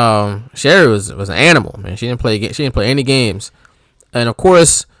 Sherry was an animal, man. She didn't play any games, and of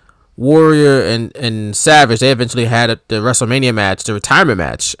course, Warrior and Savage, they eventually had the WrestleMania match, the retirement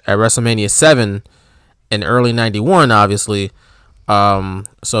match at WrestleMania 7 in early '91, obviously.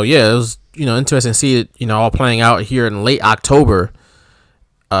 So yeah, it was interesting to see it all playing out here in late October,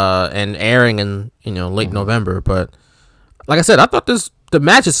 and airing in late November. But like I said, I thought the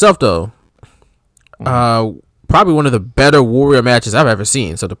match itself though, probably one of the better Warrior matches I've ever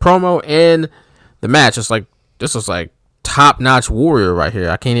seen. So the promo and the match, this was like top-notch Warrior right here.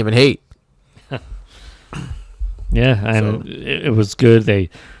 I can't even hate. Yeah, and it was good. It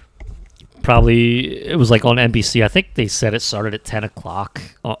was like on NBC. I think they said it started at 10 o'clock.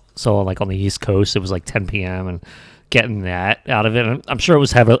 So like on the East Coast, it was like 10 p.m. and getting that out of it. And I'm sure it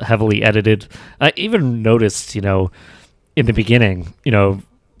was heavily edited. I even noticed, in the beginning,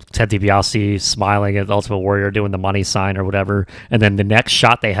 Ted DiBiase smiling at the Ultimate Warrior doing the money sign or whatever, and then the next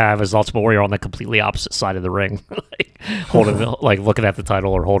shot they have is Ultimate Warrior on the completely opposite side of the ring, holding, like looking at the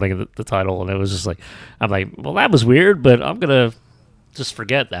title or holding the title, and it was just like, I'm like, well, that was weird, but I'm gonna just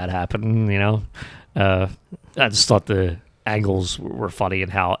forget that happened. I just thought the angles were funny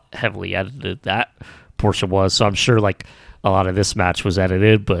and how heavily edited that portion was. So I'm sure like a lot of this match was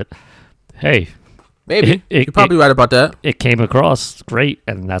edited, but hey. Maybe you're probably right about that. It came across great,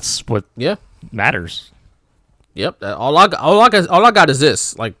 and that's what matters. Yep. All I got is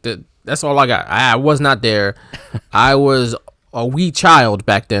this. Like that's all I got. I was not there. I was a wee child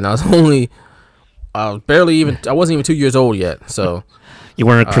back then. I wasn't even 2 years old yet. So you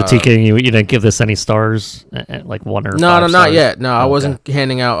weren't critiquing. You didn't give this any stars, like 1 or 5 stars? Not yet. No, I wasn't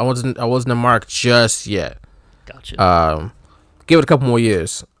handing out. I wasn't a mark just yet. Gotcha. Give it a couple more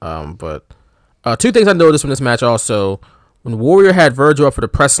years. But. Two things I noticed from this match also. When Warrior had Virgil up for the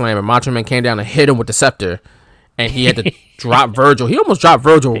press slam and Macho Man came down and hit him with the scepter, and he had to drop Virgil. He almost dropped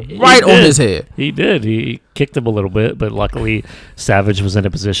Virgil right on his head. He did. He kicked him a little bit, but luckily Savage was in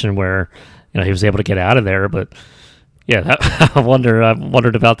a position where he was able to get out of there. But yeah, I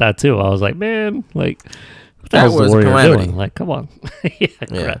wondered about that too. I was like, man, like what the hell's the Warrior calamity. doing? Like, come on.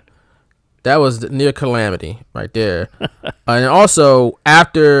 Yeah. That was near calamity right there. And also,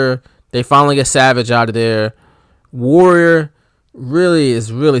 after they finally get Savage out of there, Warrior is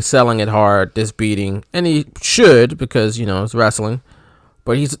really selling it hard, this beating. And he should, because, it's wrestling.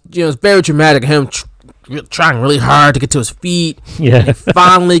 But he's, it's very dramatic. Him trying really hard to get to his feet. Yeah. He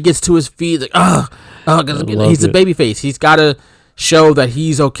finally gets to his feet. Like, he's a babyface. He's got to show that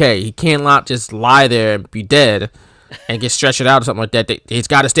he's okay. He can't just lie there and be dead and get stretched out or something like that. He's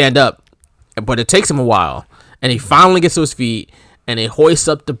got to stand up. But it takes him a while. And he finally gets to his feet. And he hoists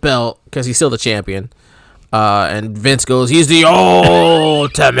up the belt because he's still the champion. And Vince goes, he's the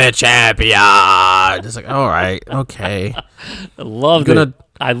ultimate champion. It's like, all right, okay. I love it. You're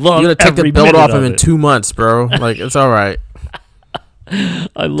gonna take the belt off him in 2 months, bro. Like, it's all right. He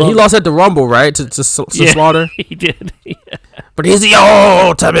lost at the Rumble, right? To Slaughter? He did. Yeah. But he's the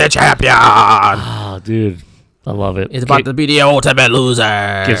ultimate champion. Oh, dude. I love it. He's about to be the ultimate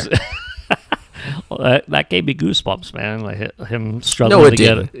loser. Well, that gave me goosebumps, man. Like him struggling to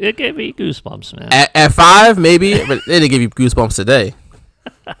get it. It gave me goosebumps, man. At 5, maybe, but it didn't give you goosebumps today.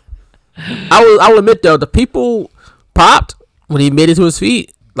 I will admit though, the people popped when he made it to his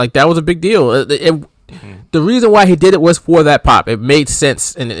feet. Like that was a big deal. The reason why he did it was for that pop. It made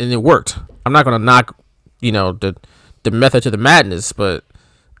sense and it worked. I'm not gonna knock, the method to the madness, but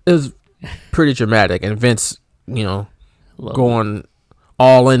it was pretty dramatic. And Vince, going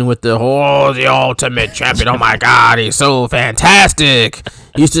all in with the ultimate champion. Oh my God, he's so fantastic.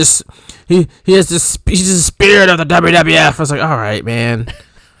 He's just he's the spirit of the WWF. I was like, all right, man.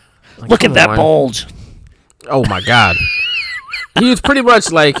 Like, look at that bulge. Oh my God. He was pretty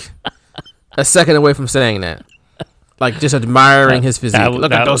much like a second away from saying that. Like just admiring his physique.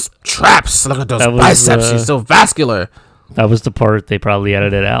 Look at those traps. Look at those biceps. He's so vascular. That was the part they probably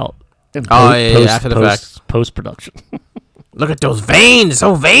edited out. After the fact. Post production. Look at those veins,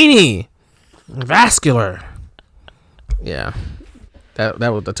 so veiny, vascular. Yeah,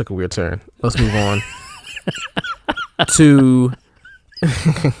 that took a weird turn. Let's move on to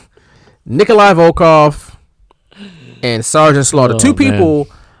Nikolai Volkov and Sergeant Slaughter. Two people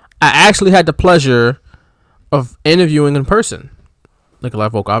I actually had the pleasure of interviewing in person. Nikolai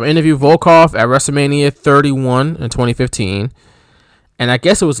Volkov. I interviewed Volkov at WrestleMania 31 in 2015, and I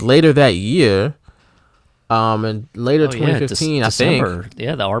guess it was later that year. And later 2015, I December. think.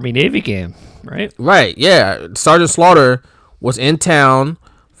 Yeah, the Army-Navy game, right? Right, yeah. Sergeant Slaughter was in town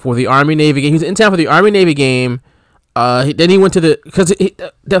for the Army-Navy game. He was in town for the Army-Navy game. Then he went to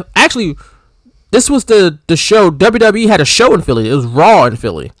actually, this was the show. WWE had a show in Philly. It was Raw in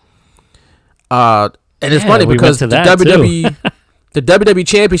Philly. And it's funny because the WWE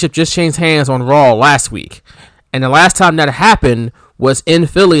Championship just changed hands on Raw last week. And the last time that happened was in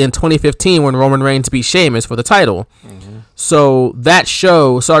Philly in 2015 when Roman Reigns beat Sheamus for the title. Mm-hmm. So that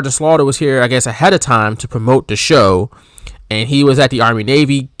show, Sergeant Slaughter was here, I guess, ahead of time to promote the show. And he was at the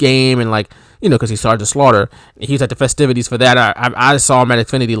Army-Navy game and, like, you know, because he's Sergeant Slaughter. He was at the festivities for that. I saw him at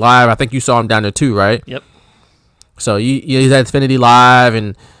Xfinity Live. I think you saw him down there too, right? Yep. So he's at Xfinity Live,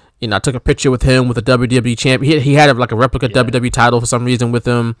 and, you know, I took a picture with him with the WWE champ. He had a replica WWE title for some reason with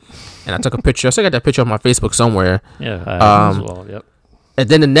him, and I took a picture. I still got that picture on my Facebook somewhere. Yeah, I as well. Yep. And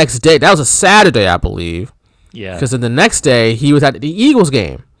then the next day, that was a Saturday, I believe. Yeah. Because then the next day, he was at the Eagles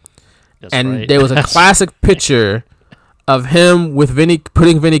game. That's and right. There was a classic picture of him with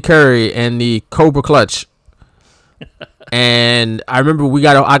putting Vinny Curry in the Cobra Clutch. And I remember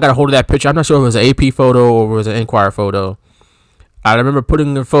I got a hold of that picture. I'm not sure if it was an AP photo or it was an Enquirer photo. I remember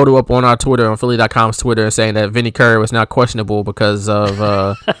putting the photo up on our Twitter, on Philly.com's Twitter, and saying that Vinny Curry was now questionable because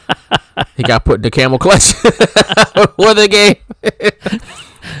of he got put in the camel clutch for the game.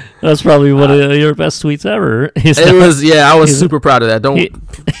 That's probably one of your best tweets ever. I was super proud of that.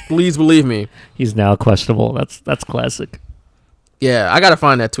 Please believe me. He's now questionable. That's classic. Yeah, I gotta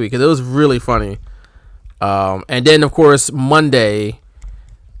find that tweet because it was really funny. And then of course Monday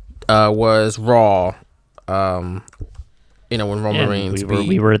was Raw. You know, when Roman Reigns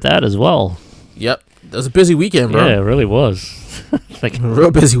we were at that as well. Yep, it was a busy weekend, bro. Yeah, it really was.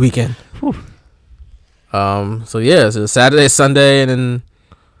 Real busy weekend. Whew. So yeah, so Saturday, Sunday, and then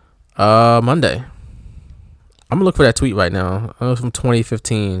Monday. I'm gonna look for that tweet right now. It was from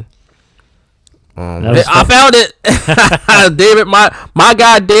 2015. I found it. David, my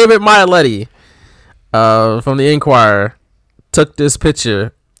guy David Mialetti, from the Enquirer, took this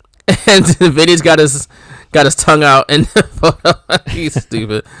picture, and Vinny's got his tongue out in the photo. He's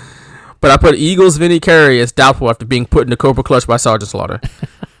stupid. But I put Eagles Vinny Curry as doubtful after being put in the Cobra Clutch by Sergeant Slaughter.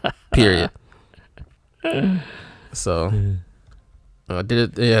 Period. So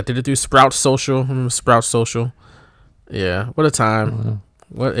did it through Sprout Social. Sprout Social. Yeah, what a time.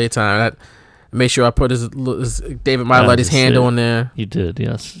 What a time. That made sure I put his David Mioletti's handle on there. You did,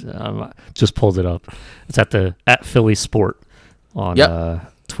 yes. Just pulled it up. It's at Philly Sport on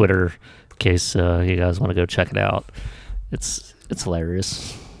Twitter, in case you guys want to go check it out. It's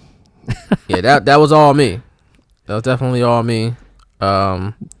hilarious. Yeah, that was all me. That was definitely all me.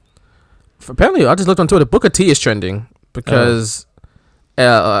 Apparently, I just looked on Twitter. Booker T is trending because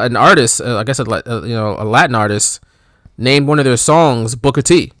an artist, I guess a Latin artist, named one of their songs Booker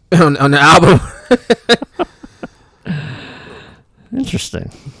T on the album.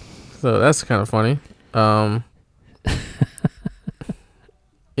 Interesting. So that's kind of funny.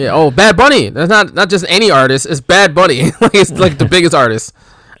 Yeah. Oh, Bad Bunny. That's not just any artist. It's Bad Bunny. It's like the biggest artist.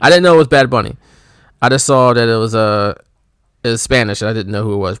 I didn't know it was Bad Bunny. I just saw that it was Spanish. I didn't know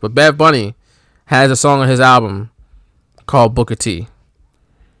who it was. But Bad Bunny has a song on his album called Booker T.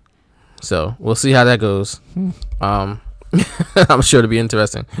 So we'll see how that goes. I'm sure it'll be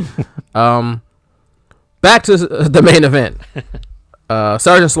interesting. Back to the main event.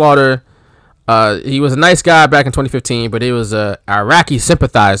 Sergeant Slaughter. He was a nice guy back in 2015, but he was a Iraqi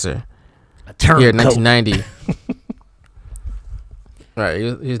sympathizer here in 1990.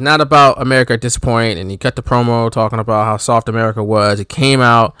 Right, he's not about America at this point, and he cut the promo talking about how soft America was. He came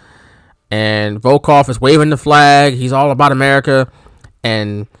out, and Volkov is waving the flag. He's all about America,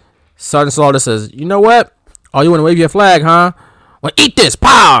 and Sergeant Slaughter says, "You know what? Oh, you want to wave your flag, huh? Well, eat this!"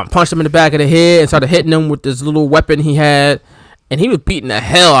 Pow! Punched him in the back of the head and started hitting him with this little weapon he had, and he was beating the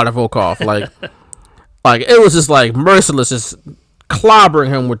hell out of Volkov, like it was just like merciless, just clobbering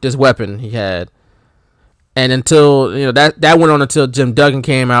him with this weapon he had. And until, that went on until Jim Duggan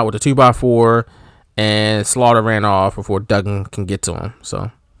came out with a 2x4 and Slaughter ran off before Duggan can get to him.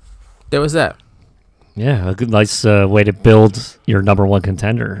 So there was that. Yeah, a good, nice way to build your number one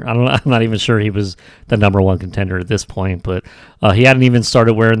contender. I'm not even sure he was the number one contender at this point, but he hadn't even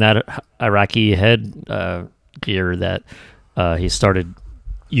started wearing that Iraqi head gear that he started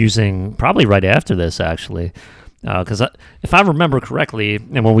using probably right after this, actually. Because if I remember correctly,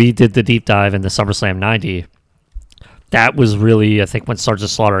 and when we did the deep dive in the SummerSlam 90, that was really, I think, when Sergeant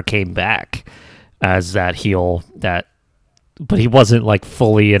Slaughter came back as that heel but he wasn't like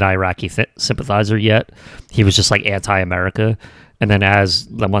fully an Iraqi sympathizer yet. He was just like anti-America. And then as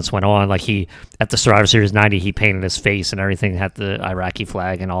the months went on, like at the Survivor Series 90, he painted his face and everything had the Iraqi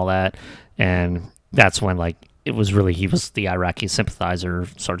flag and all that. And that's when like it was really, he was the Iraqi sympathizer,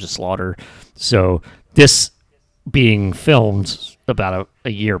 Sergeant Slaughter. So this being filmed about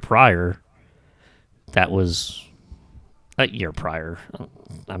a year prior, that was a year prior.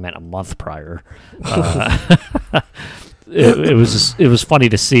 I meant a month prior. It was funny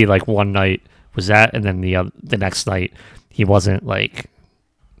to see, like, one night was that, and then the next night he wasn't like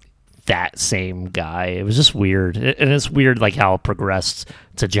that same guy. It was just weird, and it's weird like how it progressed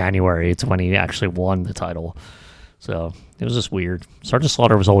to January to when he actually won the title. So it was just weird. Sergeant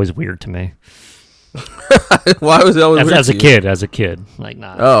Slaughter was always weird to me. Why was it always weird as a kid? Like,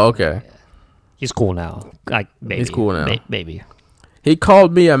 nah. Oh, okay. He's cool now. Like, maybe. He's cool now. Maybe. He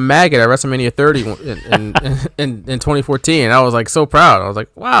called me a maggot at WrestleMania 30 in 2014, and I was like so proud. I was like,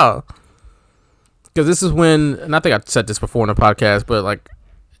 wow. Because this is when, and I think I said this before in the podcast, but like,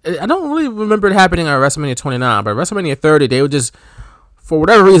 I don't really remember it happening at WrestleMania 29, but WrestleMania 30, they would just, for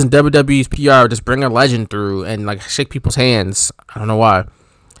whatever reason, WWE's PR would just bring a legend through and like shake people's hands. I don't know why.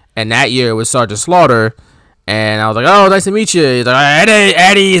 And that year it was Sergeant Slaughter, and I was like, oh, nice to meet you. He's like,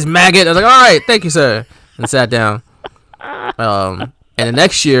 Eddie's maggot. I was like, all right, thank you, sir. And sat down. And the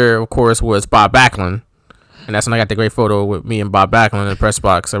next year, of course, was Bob Backlund. And that's when I got the great photo with me and Bob Backlund in the press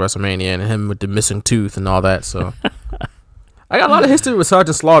box at WrestleMania and him with the missing tooth and all that. So I got a lot of history with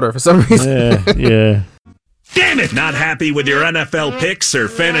Sergeant Slaughter for some reason. Yeah. Damn it! Not happy with your NFL picks or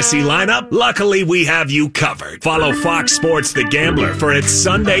fantasy lineup? Luckily, we have you covered. Follow Fox Sports The Gambler for its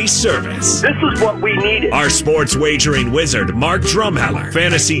Sunday service. This is what we needed. Our sports wagering wizard, Mark Drumheller,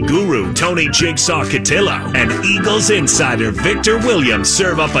 fantasy guru, Tony Jigsaw Cotillo, and Eagles insider, Victor Williams,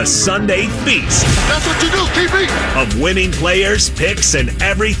 serve up a Sunday feast. That's what you do, TP. Of winning players, picks, and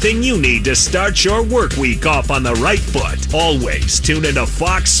everything you need to start your work week off on the right foot. Always tune into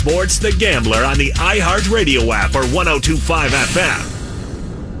Fox Sports The Gambler on the iHeartRadio app or 102.5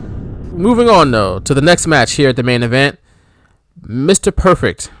 FM. Moving on, though, to the next match here at the main event. Mr.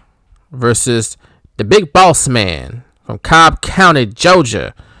 Perfect versus the Big Boss Man from Cobb County,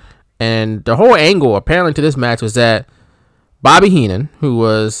 Georgia. And the whole angle, apparently, to this match was that Bobby Heenan, who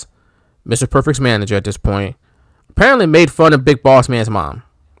was Mr. Perfect's manager at this point, apparently made fun of Big Boss Man's mom.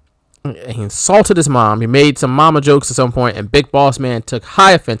 He insulted his mom. He made some mama jokes at some point, and Big Boss Man took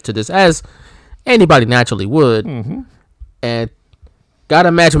high offense to this, as anybody naturally would, and got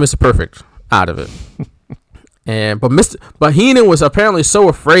a match with Mr. Perfect out of it. But Heenan was apparently so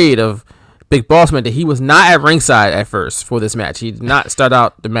afraid of Big Boss Man that he was not at ringside at first for this match. He did not start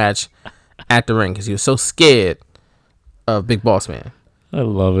out the match at the ring because he was so scared of Big Boss Man. I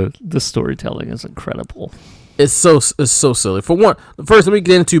love it. The storytelling is incredible. It's so silly. For one, first let me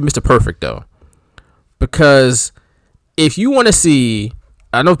get into Mr. Perfect though, because if you want to see,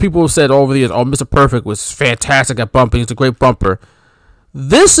 I know people have said over the years, oh, Mr. Perfect was fantastic at bumping. He's a great bumper.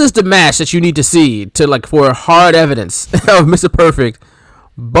 This is the match that you need to see to like for hard evidence of Mr. Perfect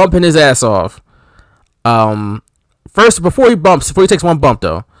bumping his ass off. First, before he takes one bump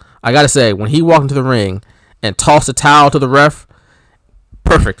though, I gotta say, when he walked into the ring and tossed a towel to the ref,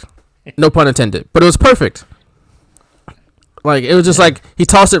 perfect. No pun intended, but it was perfect. Like, it was just like he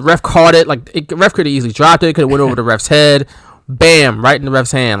tossed it, ref caught it. Like, ref could have easily dropped it, could have went over the ref's head. Bam, right in the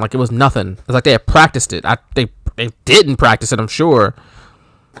ref's hand. Like, it was nothing. It's like they had practiced it. They didn't practice it, I'm sure.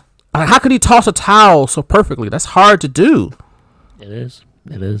 How could he toss a towel so perfectly? That's hard to do. It is.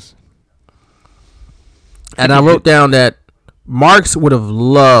 And I wrote down that Marks would have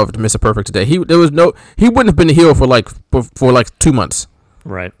loved Mr. Perfect today. He wouldn't have been a heel for 2 months.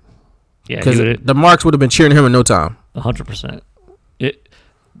 Right. Yeah, because the Marks would have been cheering him in no time. 100%.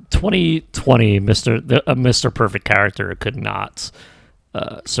 2020, Mr. Perfect character could not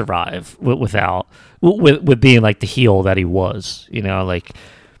survive with being like the heel that he was. You know, like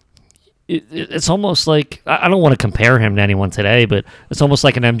it's almost like, I don't want to compare him to anyone today, but it's almost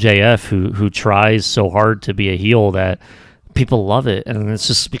like an MJF who tries so hard to be a heel that people love it, and it's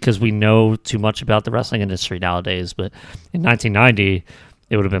just because we know too much about the wrestling industry nowadays. But in 1990,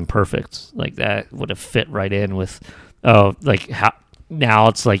 it would have been perfect. Like, that would have fit right in with, like, how now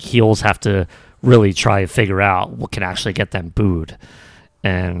it's like heels have to really try to figure out what can actually get them booed.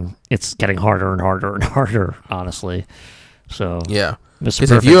 And it's getting harder and harder and harder, honestly. So yeah,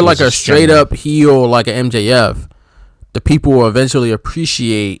 because if you're like a straight up heel like an MJF, the people will eventually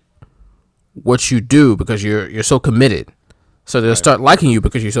appreciate what you do because you're so committed. So they'll start liking you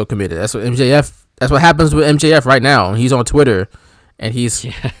because you're so committed. That's what That's what happens with MJF right now. He's on Twitter and he's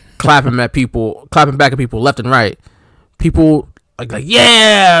clapping back at people left and right. People like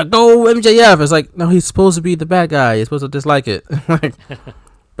yeah, go MJF. It's like, no, he's supposed to be the bad guy. You're supposed to dislike it. Like,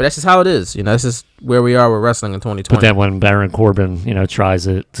 but that's just how it is. You know, that's just where we are with wrestling in 2020. But then when Baron Corbin, tries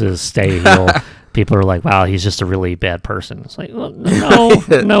to stay heel, people are like, wow, he's just a really bad person. It's like, well,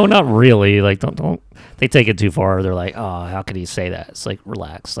 no, not really. Like, don't. They take it too far. They're like, oh, how could he say that? It's like,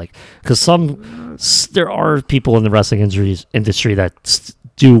 relax. Like, because there are people in the wrestling industry that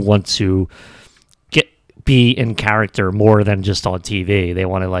do want to be in character more than just on TV. They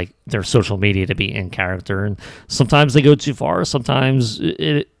want to like their social media to be in character, and sometimes they go too far. Sometimes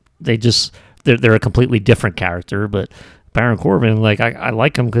they're a completely different character. But Baron Corbin, like I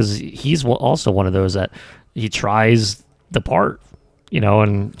like him because he's also one of those that he tries the part,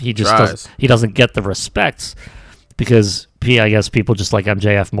 and he just doesn't get the respect because I guess people just like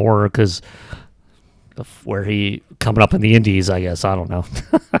MJF more because of where he coming up in the indies. I guess I don't know.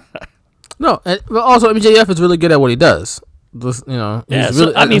 No, but also MJF is really good at what he does. Corbin.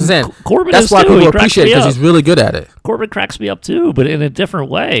 That's why people appreciate it because he's really good at it. Corbin cracks me up too, but in a different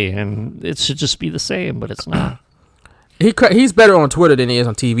way, and it should just be the same, but it's not. He's better on Twitter than he is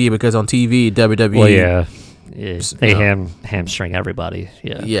on TV because on TV WWE. Well, they hamstring everybody.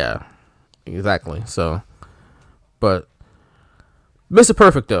 Yeah, exactly. So, but Mr.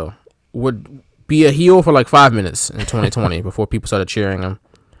 Perfect though would be a heel for like 5 minutes in 2020 before people started cheering him.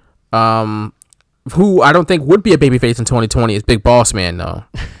 Who I don't think would be a babyface in 2020 is Big Boss Man though,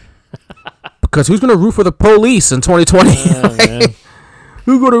 because who's gonna root for the police in 2020?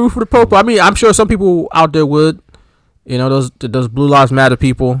 Who's gonna root for the Pope? I mean, I'm sure some people out there would, those Blue Lives Matter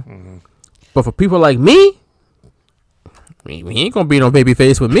people, but for people like me, he ain't gonna be no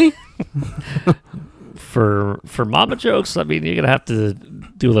babyface with me. For mama jokes, I mean, you're gonna have to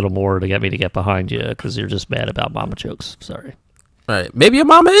do a little more to get me to get behind you because you're just mad about mama jokes. Sorry. Right. Maybe your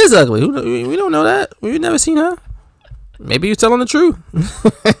mama is ugly. We don't know that. We've never seen her. Maybe you're telling the truth.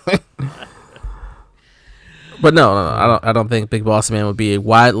 But no, I don't think Big Boss Man would be a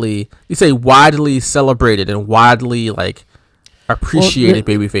widely celebrated and widely like appreciated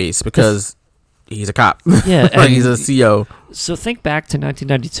babyface because he's a cop. Yeah, like he's a CO. So think back to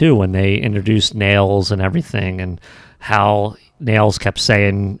 1992 when they introduced Nails and everything, and how Nails kept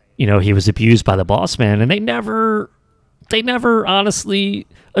saying, he was abused by the Boss Man, and they never honestly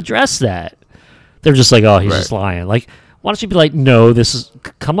address that. They're just like, oh, he's just lying. Like, why don't you be like, no,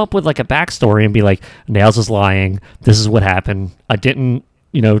 come up with like a backstory and be like, Nails is lying. This is what happened. I didn't,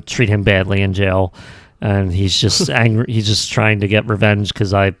 treat him badly in jail. And he's just angry. He's just trying to get revenge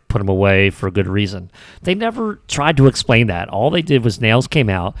because I put him away for a good reason. They never tried to explain that. All they did was Nails came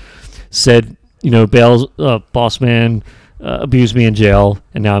out, said, Boss Man abused me in jail,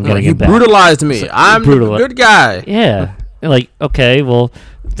 and now I'm getting him back. He brutalized me. I'm a good guy. Yeah. Like, okay, well,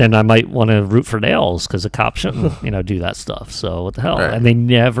 then I might want to root for Nails because a cop shouldn't, do that stuff. So what the hell? Right. And they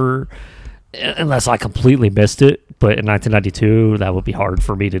never, unless I completely missed it, but in 1992, that would be hard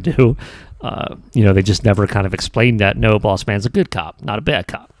for me to do. They just never kind of explained that. No, Boss Man's a good cop, not a bad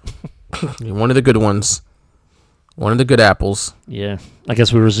cop. One of the good ones. One of the good apples. Yeah. I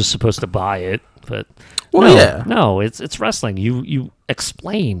guess we were just supposed to buy it, but no, it's wrestling. You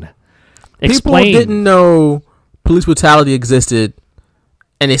explain. People didn't know police brutality existed,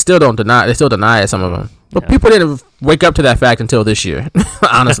 and they still don't deny. They still deny it. Some of them, but people didn't wake up to that fact until this year.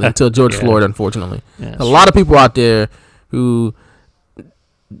 Honestly, until George Floyd, unfortunately, a lot of people out there who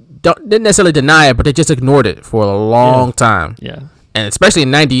didn't necessarily deny it, but they just ignored it for a long time. Yeah, and especially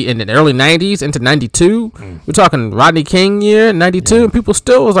in the early 90s into 92, we're talking Rodney King year 92, and people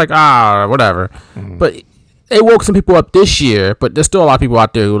still was like, whatever. But it woke some people up this year, but there's still a lot of people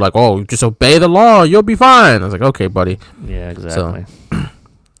out there who are like, oh, you just obey the law, you'll be fine. I was like, okay, buddy. Yeah, exactly. So,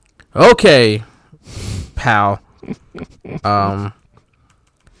 okay, pal. The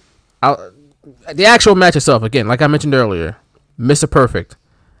actual match itself, again, like I mentioned earlier, Mr. Perfect.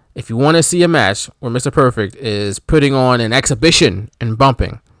 If you want to see a match where Mr. Perfect is putting on an exhibition and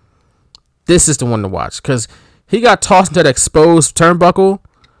bumping, this is the one to watch, because he got tossed into that exposed turnbuckle.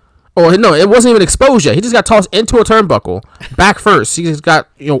 Or no, it wasn't even exposure. He just got tossed into a turnbuckle back first. He just got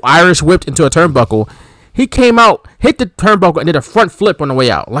Irish whipped into a turnbuckle. He came out, hit the turnbuckle, and did a front flip on the way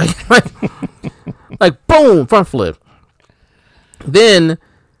out. Like boom, front flip. Then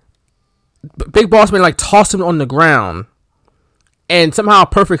Big Boss Man like tossed him on the ground, and somehow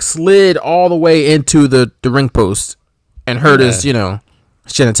Perfect slid all the way into the ring post and hurt his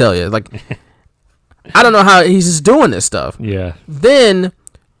genitalia. Like, I don't know how he's just doing this stuff. Yeah. Then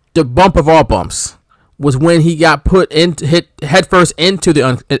the bump of all bumps was when he got hit headfirst into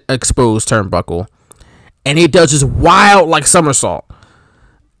the exposed turnbuckle, and he does this wild like somersault.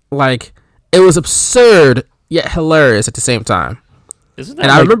 Like, it was absurd yet hilarious at the same time. Isn't that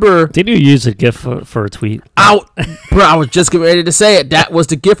and I remember, didn't you use a GIF for a tweet? I was just getting ready to say it. That was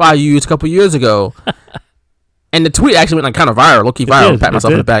the GIF I used a couple years ago, and the tweet actually went like kind of viral, low-key viral. Pat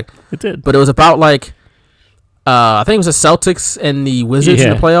myself in the back. It did, but it was about like, I think it was the Celtics and the Wizards in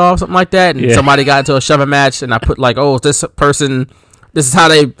the playoffs, something like that. And somebody got into a shoving match, and I put like, "Oh, this person, this is how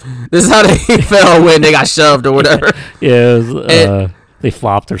they fell when they got shoved or whatever." Yeah, it was, they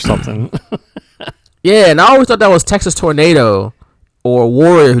flopped or something. Yeah, and I always thought that was Texas Tornado or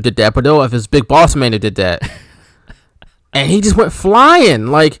Warrior who did that, but no, if it's Big Boss Man who did that, and he just went flying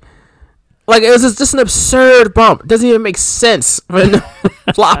like it was just an absurd bump. It doesn't even make sense for it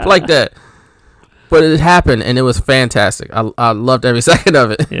to flop like that, but it happened and it was fantastic. I loved every second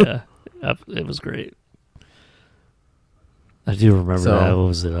of it. Yeah, it was great. I do remember that. What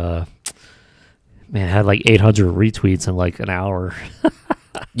was it? Man, it had like 800 retweets in like an hour.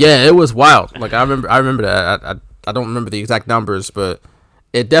 Yeah, it was wild. Like I remember that. I don't remember the exact numbers, but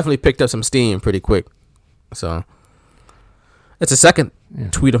it definitely picked up some steam pretty quick. So it's a second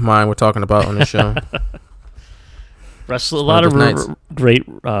tweet of mine we're talking about on the show. A lot of great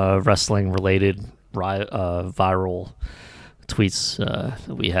wrestling related viral tweets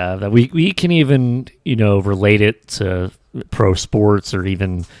that we have that we can even relate it to pro sports or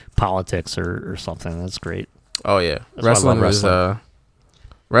even politics or something. That's great. Oh yeah, That's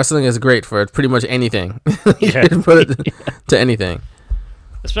wrestling is great for pretty much anything. You can put it to anything.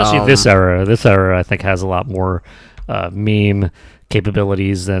 Especially this era. This era, I think, has a lot more meme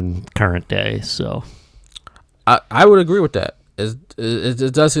capabilities than current day. So, I would agree with that.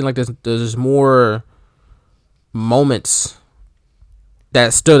 It does seem like there's more moments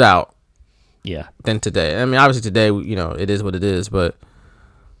that stood out. Yeah. Than today. I mean, obviously today, it is what it is, but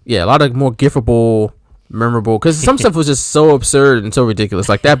yeah, a lot of more giftable, memorable, because some stuff was just so absurd and so ridiculous.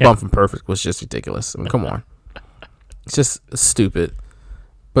 Like that bump from Perfect was just ridiculous. I mean, come on. It's just stupid,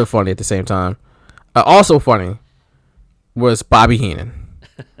 but funny at the same time. Also funny was Bobby Heenan,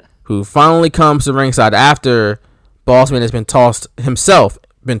 who finally comes to ringside after Bossman has been tossed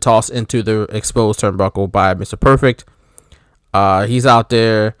into the exposed turnbuckle by Mr. Perfect. He's out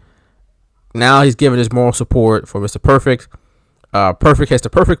there. Now he's giving his moral support for Mr. Perfect. Perfect has the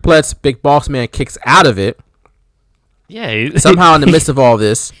perfect plex. Big Boss Man kicks out of it. Yeah. Somehow in the midst of all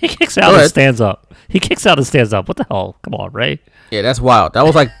this. He kicks out and stands up. What the hell? Come on, Ray. Yeah, that's wild. That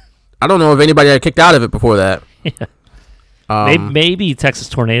was like, I don't know if anybody had kicked out of it before that. Yeah. Maybe Texas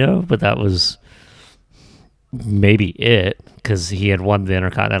Tornado, but that was maybe it because he had won the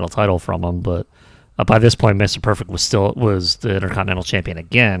Intercontinental title from him. But by this point, Mr. Perfect was the Intercontinental champion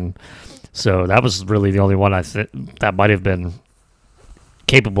again. So that was really the only one I think that might have been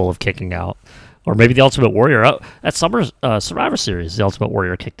capable of kicking out. Or maybe the Ultimate Warrior. At Summer's Survivor Series, the Ultimate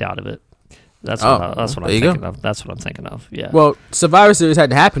Warrior kicked out of it. That's what I'm thinking of. That's what I'm thinking of. Yeah. Well, Survivor Series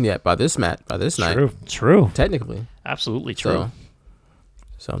hadn't happened yet by this night. True. Technically. Absolutely true.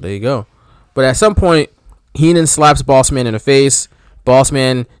 So there you go. But at some point, Heenan slaps Bossman in the face.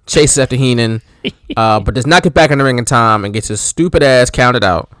 Bossman chases after Heenan, but does not get back in the ring in time and gets his stupid ass counted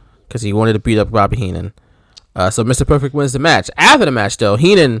out because he wanted to beat up Bobby Heenan. So Mr. Perfect wins the match. After the match, though,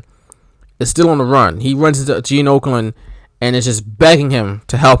 Heenan is still on the run. He runs into Gene Okerlund and is just begging him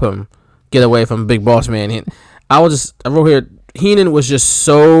to help him get away from Big Boss Man. I wrote here, Heenan was just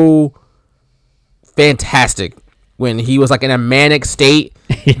so fantastic when he was like in a manic state.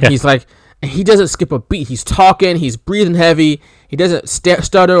 Yeah. He's like, he doesn't skip a beat. He's talking, he's breathing heavy. He doesn't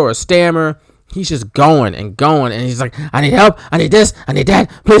stutter or stammer. He's just going, and he's like, I need help, I need this, I need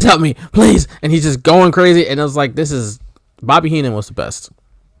that, please help me, please. And he's just going crazy, and I was like, Bobby Heenan was the best.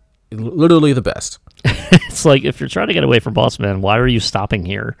 Literally the best. It's like, if you're trying to get away from Boss Man, why are you stopping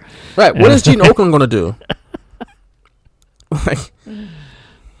here? Right, what is Gene Okerlund going to do? Like,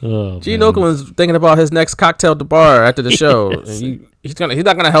 Gene Okerlund's thinking about his next cocktail at the bar after the show. And he's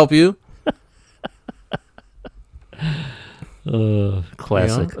not gonna help you.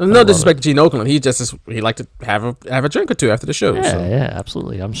 Classic. No disrespect to Gene Okerlund. He liked to have a drink or two after the show. Yeah,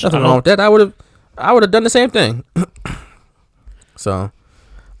 absolutely. I'm sure. Nothing wrong with that. I would have done the same thing. So,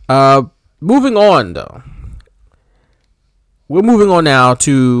 moving on though. We're moving on now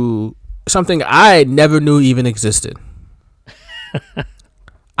to something I never knew even existed.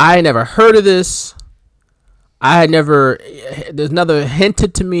 I had never heard of this. There's never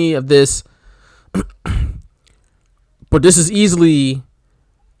hinted to me of this. But this is easily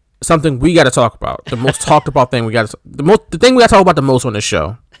something we got to talk about. The most talked about thing the thing we got to talk about the most on this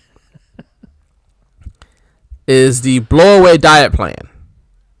show is the blowaway diet plan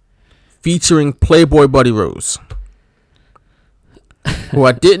featuring Playboy Buddy Rose, who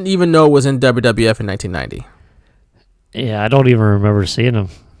I didn't even know was in WWF in 1990. Yeah, I don't even remember seeing him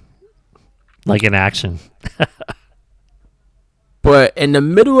like in action. But in the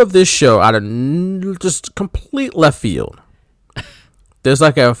middle of this show, out of just complete left field, there's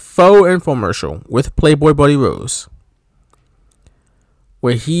like a faux infomercial with Playboy Buddy Rose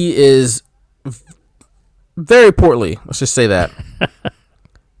where he is very portly. Let's just say that.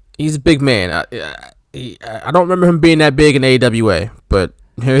 He's a big man. I don't remember him being that big in AWA, but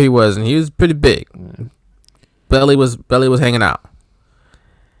here he was, and he was pretty big. Belly was hanging out.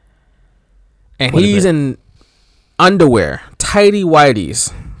 And he's in underwear, tighty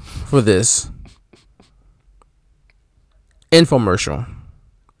whities, for this infomercial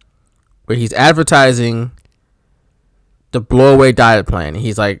where he's advertising the blowaway diet plan.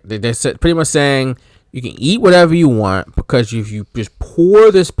 He's like, they're pretty much saying you can eat whatever you want because if you just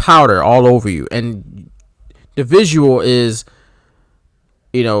pour this powder all over you. And the visual is,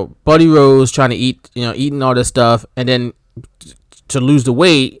 Buddy Rose trying to eat, eating all this stuff, and then to lose the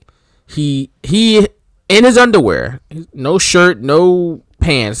weight, he in his underwear, no shirt, no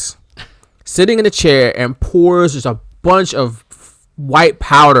pants, sitting in a chair and pours just a bunch of white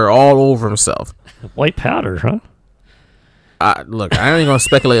powder all over himself. White powder, huh? Look, I ain't even gonna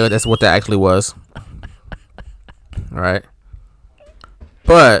speculate that's what that actually was. All right,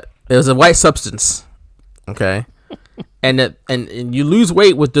 but it was a white substance. Okay, and you lose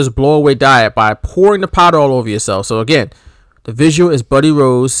weight with this blowaway diet by pouring the powder all over yourself. So again, the visual is Buddy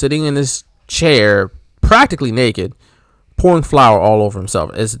Rose sitting in this chair, practically naked, pouring flour all over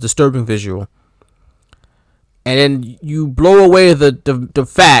himself. It's a disturbing visual. And then you blow away the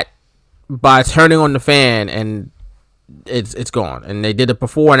fat by turning on the fan, and it's gone. And they did a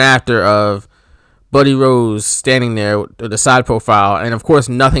before and after of Buddy Rose standing there with the side profile, and of course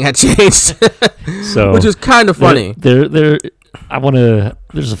nothing had changed. So, which is kind of funny. There's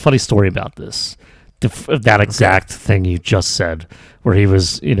a funny story about this. That exact thing you just said, where he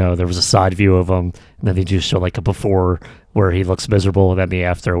was, there was a side view of him, and then they just show like a before where he looks miserable, and then the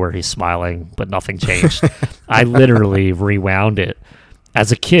after where he's smiling, but nothing changed. I literally rewound it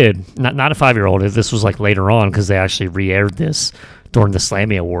as a kid, not a 5-year-old. This was like later on because they actually re-aired this during the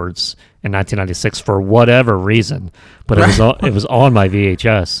Slammy Awards in 1996 for whatever reason, but it was on my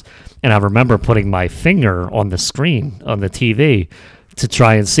VHS, and I remember putting my finger on the screen on the TV to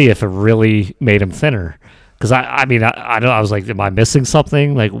try and see if it really made him thinner. Because I was like, am I missing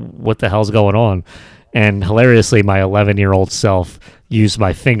something? Like, what the hell's going on? And hilariously, my 11-year-old self used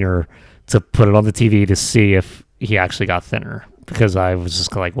my finger to put it on the TV to see if he actually got thinner. Because I was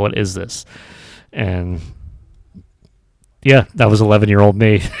just like, what is this? And yeah, that was 11-year-old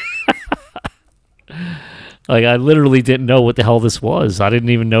me. Like, I literally didn't know what the hell this was. I didn't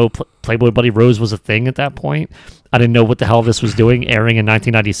even know Playboy Buddy Rose was a thing at that point. I didn't know what the hell this was doing, airing in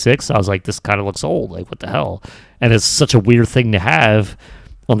 1996. I was like, this kind of looks old. Like, what the hell? And it's such a weird thing to have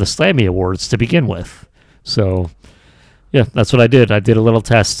on the Slammy Awards to begin with. So, yeah, that's what I did. I did a little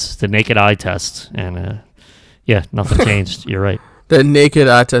test, the naked eye test, and yeah, nothing changed. You're right. The naked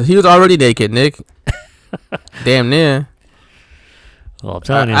eye test. He was already naked, Nick. Damn near. Well, I'm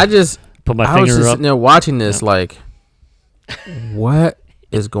telling you. I was just up. sitting there watching this, like, what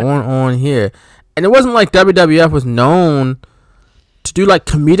is going on here? And it wasn't like WWF was known to do like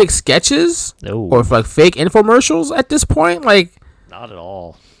comedic sketches or like fake infomercials at this point. Like, not at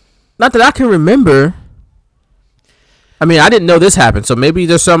all. Not that I can remember. I mean, I didn't know this happened, so maybe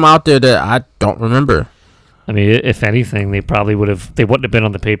there's some out there that I don't remember. I mean, if anything, they wouldn't have been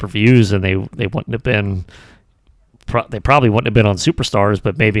on the pay-per-views, and they wouldn't have been. They probably wouldn't have been on Superstars,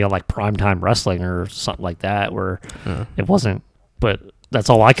 but maybe on like Primetime Wrestling or something like that, where it wasn't. But that's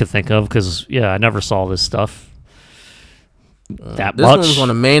all I could think of because, yeah, I never saw this stuff that this much. This one was on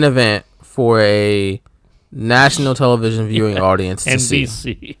a main event for a national television viewing audience to see.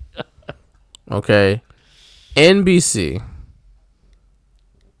 NBC. Okay. NBC.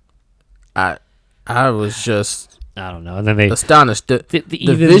 I was just... I don't know. And then they... astonished. The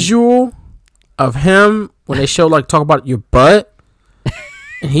visual of him when they show, like, talk about your butt,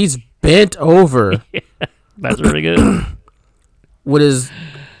 and he's bent over. Yeah, that's really good. With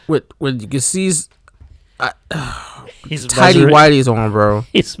you can see he's tidy whities on, bro.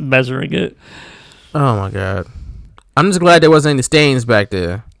 He's measuring it. Oh my god! I'm just glad there wasn't any stains back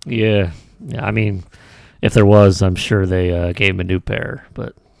there. Yeah. I mean, if there was, I'm sure they gave him a new pair,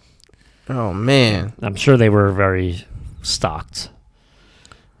 but Oh man, I'm sure they were very stocked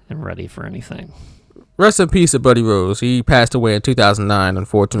and ready for anything. rest in peace to Buddy Rose. He passed away in 2009,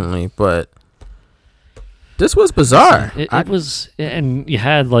 unfortunately, but this was bizarre. It was, and you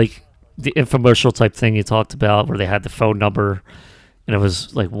had like the infomercial type thing you talked about where they had the phone number, and it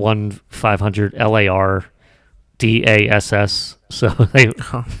was like 1-500 LAR DASS. So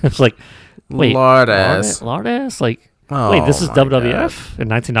it was like, wait, Lord ass. Lord ass? Like, Oh, wait, this is my WWF in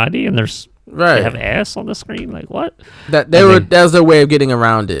 1990, and Right. they have ass on the screen? Like, what? That was their way of getting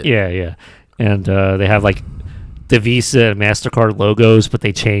around it. Yeah. And they have like the Visa and MasterCard logos, but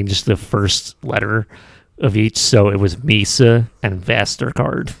they changed the first letter of each, so it was Misa and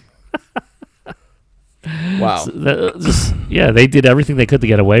Vastercard. Wow. So they did everything they could to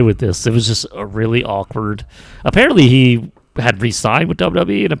get away with this. It was just a really awkward. Apparently, he had re-signed with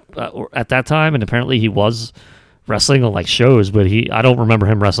WWE at that time, and apparently he was wrestling on like shows, but I don't remember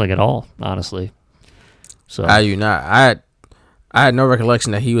him wrestling at all, honestly. So I do not. I had no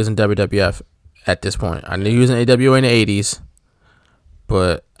recollection that he was in WWF at this point. I knew he was in AWA in the 80s,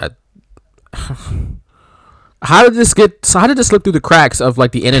 but how did this slip through the cracks of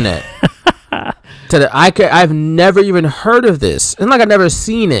like the internet? I've never even heard of this. And like I've never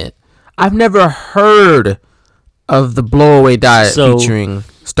seen it. I've never heard of the Blowaway Diet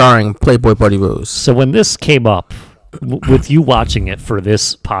starring Playboy Buddy Rose. So when this came up with you watching it for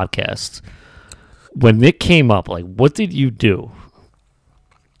this podcast, when it came up, like, what did you do?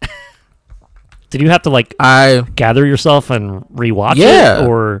 Did you have to like gather yourself and rewatch it,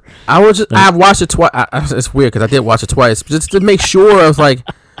 or I've watched it twice. It's weird because I did watch it twice, just to make sure. I was like,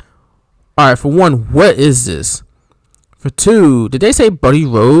 all right, for one, what is this? For two, did they say Buddy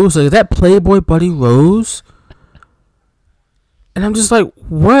Rose? Like, is that Playboy Buddy Rose? And I'm just like,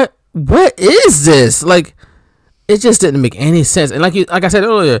 what is this? Like, it just didn't make any sense. And like I said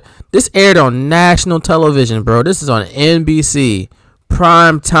earlier, this aired on national television, bro. This is on NBC,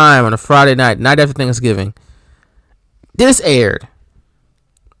 prime time on a Friday night after Thanksgiving. This aired.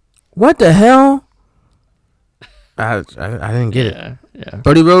 What the hell? I didn't get it. Yeah.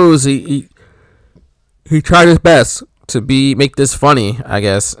 Buddy Rose, he tried his best to make this funny, I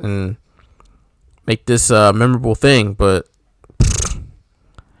guess, and make this memorable thing, but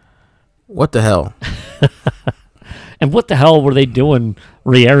what the hell? And what the hell were they doing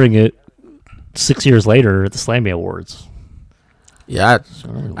re-airing it 6 years later at the Slammy Awards? Yeah,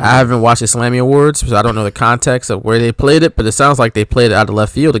 I haven't watched the Slammy Awards, so I don't know the context of where they played it, but it sounds like they played it out of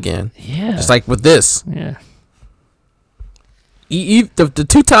left field again. Yeah. Just like with this. Yeah. The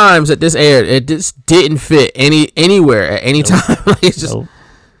two times that this aired, it just didn't fit anywhere at any time. Like, it's just. Nope.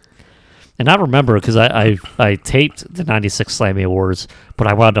 And I remember because I taped the 96 Slammy Awards, but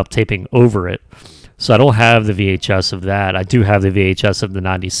I wound up taping over it. So I don't have the VHS of that. I do have the VHS of the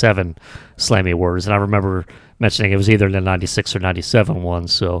 97 Slammy Awards. And I remember mentioning it was either the 96 or 97 one.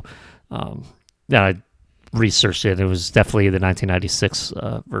 So then I researched it. It was definitely the 1996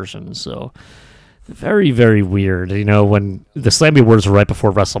 version. So very, very weird. You know, when the Slammy Awards were right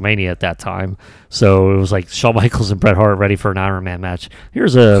before WrestleMania at that time. So it was like Shawn Michaels and Bret Hart ready for an Iron Man match.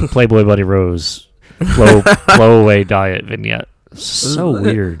 Here's a Playboy Buddy Rose blow away diet vignette. So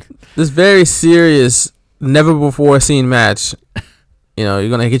weird. This very serious, never before seen match. You know, you're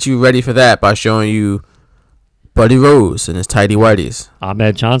gonna get you ready for that by showing you Buddy Rose and his tidy whities.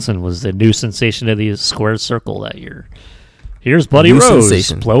 Ahmed Johnson was the new sensation of the squared circle that year. Here's Buddy Rose,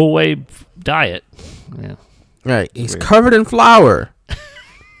 sensation. blow away diet. Yeah. Right, he's covered in flour.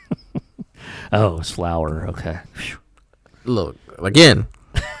 Oh, it's flour. Okay. Look, again,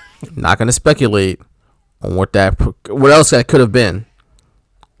 not gonna speculate on what else that could have been.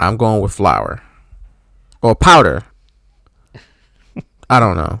 I'm going with flour or powder. I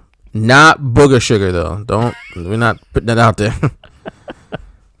don't know. Not booger sugar though. We're not putting that out there.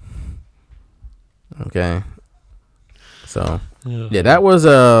 Okay. So yeah, that was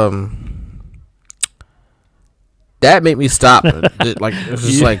that made me stop. Like it was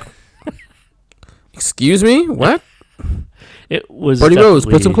just like, excuse me, what? It was Buddy Rose,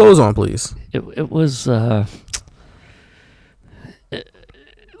 put some clothes on, please. It was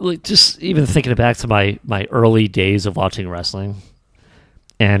like just even thinking back to my early days of watching wrestling,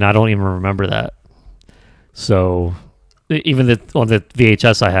 and I don't even remember that. So even on the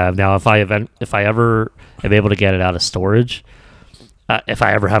VHS I have now, if I ever am able to get it out of storage, if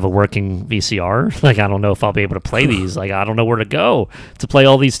I ever have a working VCR, like I don't know if I'll be able to play these. Like I don't know where to go to play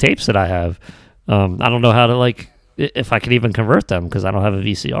all these tapes that I have. I don't know how to if I could even convert them because I don't have a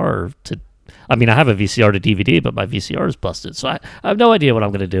VCR. I mean, I have a VCR to DVD, but my VCR is busted, so I have no idea what I'm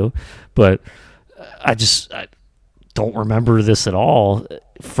going to do. But I don't remember this at all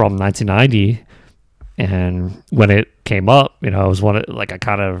from 1990. And when it came up, it was I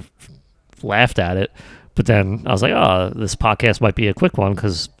kind of laughed at it. But then I was like, oh, this podcast might be a quick one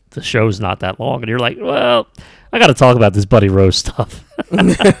because the show's not that long. And you're like, well, I got to talk about this Buddy Rose stuff.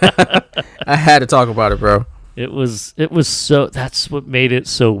 I had to talk about it, bro. It was so, that's what made it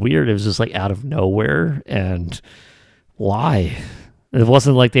so weird. It was just like out of nowhere. And why? It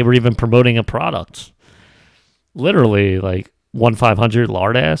wasn't like they were even promoting a product. Literally, like 1-500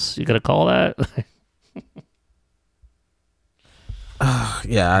 lard ass, you got to call that?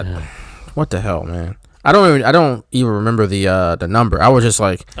 What the hell, man? I don't even remember the number. I was just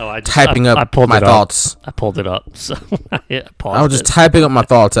like typing up my thoughts. I pulled it up, so I was just typing up my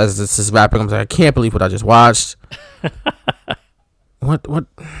thoughts as this is wrapping. I'm like, I can't believe what I just watched. What?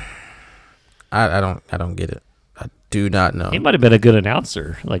 I don't get it. I do not know. He might have been a good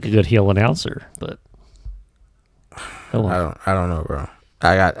announcer, like a good heel announcer, but I don't know, bro.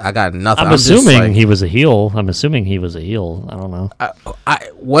 I got nothing. I'm assuming he was a heel. I don't know.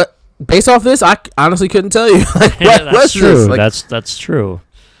 What? Based off this, I honestly couldn't tell you. Like, that's true. That's true.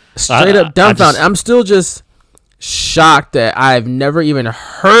 Straight up dumbfounded. I'm still just shocked that I've never even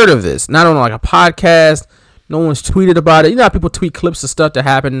heard of this. Not on like a podcast. No one's tweeted about it. You know how people tweet clips of stuff that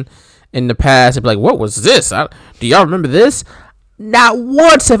happened in the past and be like, "What was this? Do y'all remember this?" Not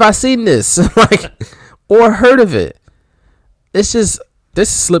once have I seen this, or heard of it. It's just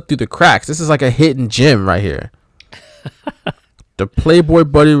this slipped through the cracks. This is like a hidden gem right here. The Playboy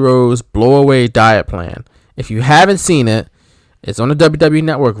Buddy Rose Blow Away Diet Plan. If you haven't seen it, it's on the WWE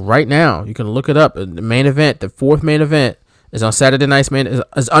Network right now. You can look it up. The main event, the fourth main event, is on Saturday Night's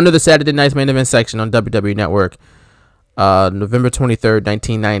is under the Saturday Night's Main Event section on WWE Network. November 23rd,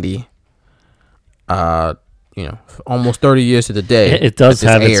 1990. Almost 30 years to the day. It does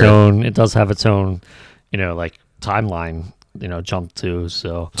have its own. It does have its own. Like timeline. Jump to.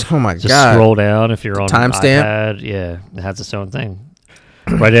 So oh my just god, scroll down if you're on timestamp. iPad. Yeah, it has its own thing.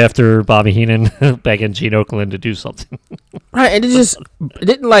 Right after Bobby Heenan begging Gene Okerlund to do something. Right, and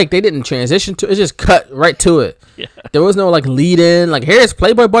they didn't transition to it. Just cut right to it. Yeah. There was no lead in. Here's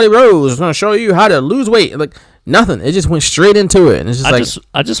Playboy Buddy Rose. I'm gonna show you how to lose weight. Nothing. It just went straight into it. And it's just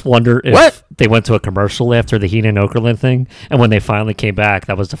I just wonder if they went to a commercial after the Heenan Okerlund thing, and when they finally came back,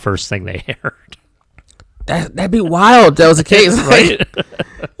 that was the first thing they aired. That'd be wild. That was the case, right?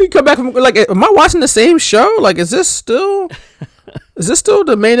 You come back from am I watching the same show? Is this still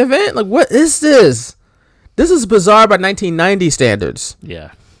the main event? What is this? This is bizarre by 1990 standards.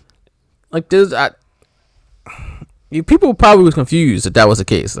 Yeah. This, people probably was confused that was the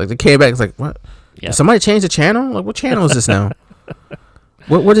case. They came back. It's what? Yeah. Did somebody change the channel? What channel is this now?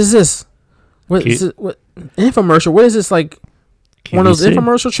 What is this? What is it? What infomercial? What is this one of those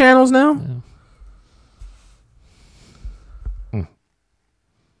infomercial channels now? Yeah.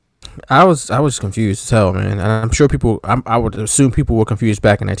 I was confused as hell, man. And I'm sure I would assume people were confused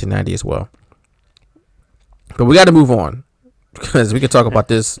back in 1990 as well. But we got to move on because we could talk about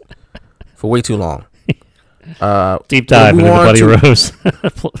this for way too long. Deep dive into the Buddy Rose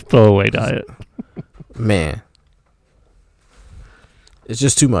blow away diet. Man, it's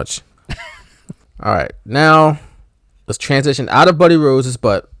just too much. All right, now let's transition out of Buddy Rose's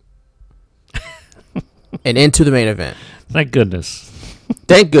butt and into the main event. Thank goodness.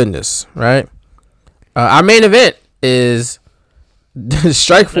 Thank goodness, right? Our main event is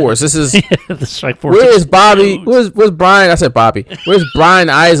Strike Force. This is the Strike Force. Where is Bobby? Where's Brian? I said Bobby. Where's Brian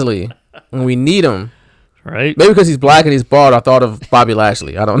Isley when we need him? Right? Maybe because he's black and he's bald. I thought of Bobby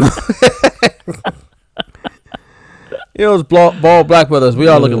Lashley. I don't know. Those bald black brothers. We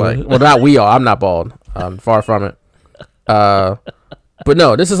all look alike. Well, not we all. I'm not bald. Far from it. But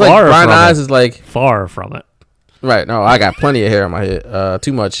no, this is Brian Isley is far from it. Right. No, I got plenty of hair on my head.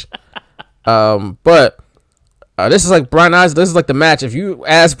 Too much. But this is Brian Isley. This is the match. If you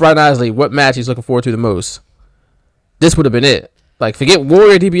ask Brian Isley what match he's looking forward to the most, this would have been it. Forget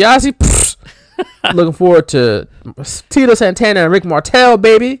Warrior DiBiase. Looking forward to Tito Santana and Rick Martel,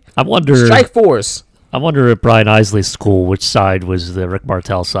 baby. I wonder. Strike Force. I wonder at Brian Isley's school, which side was the Rick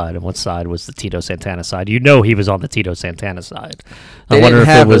Martel side and what side was the Tito Santana side. He was on the Tito Santana side. I wonder if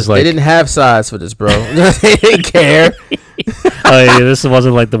it was they didn't have sides for this, bro. They didn't care. This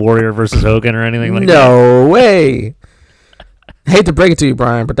wasn't the Warrior versus Hogan or anything like that. No way. I hate to break it to you,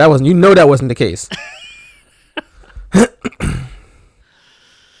 Brian, but that wasn't the case.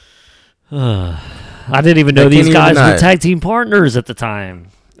 I didn't even know these guys were tag team partners at the time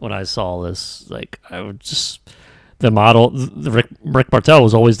when I saw this. the model. Rick Martel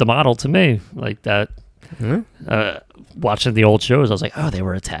was always the model to me, like that. Watching the old shows, I was like, oh, they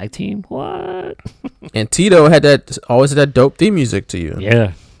were a tag team. What? And Tito always had that dope theme music to you.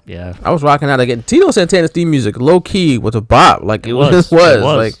 Yeah. I was rocking out again. Tito Santana's theme music, low key, was a bop. Like it was.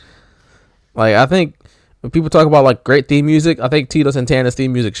 Like I think when people talk about like great theme music, I think Tito Santana's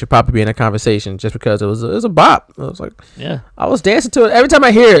theme music should probably be in a conversation just because it was a bop. I was like, I was dancing to it every time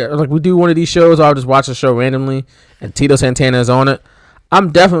I hear it. Like we do one of these shows, I'll just watch a show randomly, and Tito Santana is on it.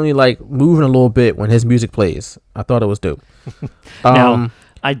 I'm definitely like moving a little bit when his music plays. I thought it was dope. Now,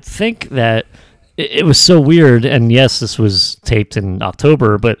 I think that it was so weird, and yes, this was taped in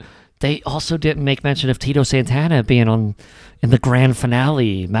October, but they also didn't make mention of Tito Santana being in the grand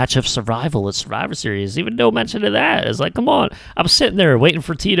finale match of Survival at Survivor Series. Even no mention of that. It's like, come on. I was sitting there waiting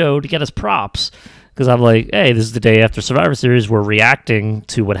for Tito to get his props because I'm like, hey, this is the day after Survivor Series. We're reacting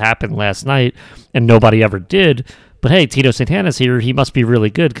to what happened last night, and nobody ever did. But hey, Tito Santana's here. He must be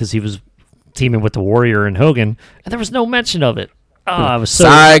really good because he was teaming with the Warrior and Hogan, and there was no mention of it. Oh, I was so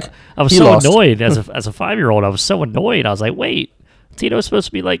annoyed as a 5-year-old. I was so annoyed. I was like, wait, Tito's supposed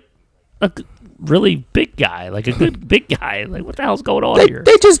to be like a really big guy, like a good big guy. Like, what the hell's going on here?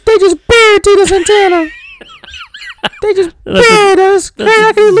 They just buried Tito Santana. They just buried us.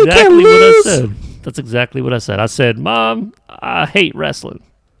 Exactly what I said. That's exactly what I said. I said, Mom, I hate wrestling.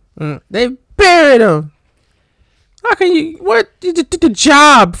 They buried him. How can you? What? You did the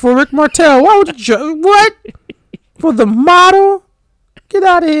job for Rick Martel. Why would you? What? For the model? Get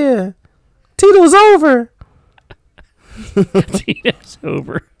out of here. Tito's over. Tito's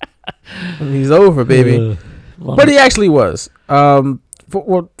over. He's over, baby. But he actually was.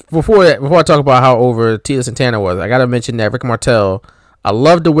 Before I talk about how over Tito Santana was, I gotta mention that Rick Martel. I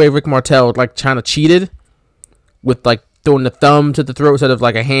love the way Rick Martel like kind of cheated with like throwing the thumb to the throat instead of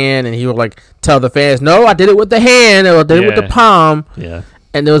like a hand, and he would like tell the fans, "No, I did it with the hand, or I did it with the palm." Yeah.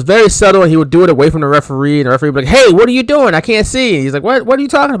 And it was very subtle, and he would do it away from the referee, and the referee would be like, "Hey, what are you doing? I can't see." And he's like, "What? What are you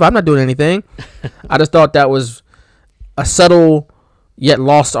talking about? I'm not doing anything." I just thought that was a subtle yet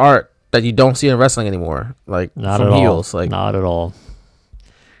lost art that you don't see in wrestling anymore. Like not from at heels, all. like not at all.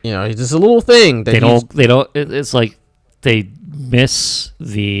 You know, it's just a little thing that they don't. It's like they miss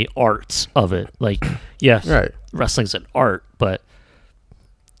the art of it. Like, yes, right. Wrestling's an art, but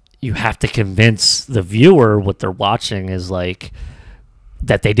you have to convince the viewer what they're watching is like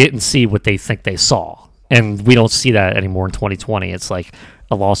that they didn't see what they think they saw. And we don't see that anymore in 2020. It's like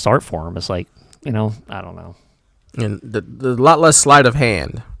a lost art form. It's like, I don't know. And there's a lot less sleight of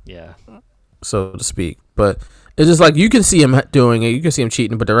hand. Yeah. So to speak. But it's just like you can see him doing it. You can see him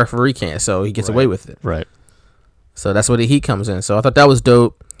cheating, but the referee can't. So he gets away with it. Right. So that's where the heat comes in. So I thought that was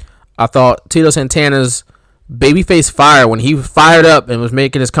dope. I thought Tito Santana's babyface fire when he fired up and was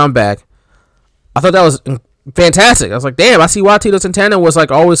making his comeback, I thought that was fantastic. I was like, damn, I see why Tito Santana was like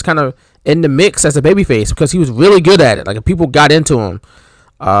always kind of in the mix as a babyface, because he was really good at it. Like people got into him.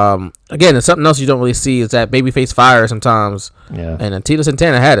 Again, it's something else you don't really see is that babyface fire sometimes. Yeah. And Tito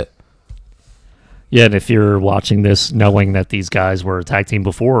Santana had it. Yeah, and if you're watching this knowing that these guys were a tag team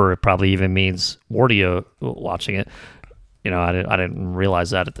before, it probably even means more to you watching it. I didn't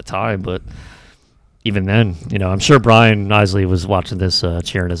realize that at the time, but even then, I'm sure Brian Isley was watching this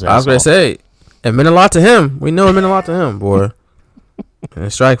cheering his ass off. I was going to say, it meant a lot to him. We know it meant a lot to him, boy.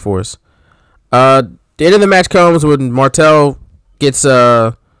 And Strike Force. The end of the match comes when Martel gets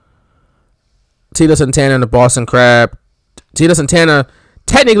Tito Santana and the Boston Crab. Tito Santana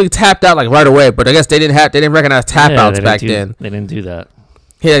technically tapped out like right away, but I guess they didn't recognize tap outs back then. They didn't do that.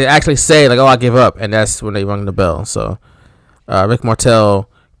 He had to actually say like, "Oh, I give up," and that's when they rung the bell. So Rick Martel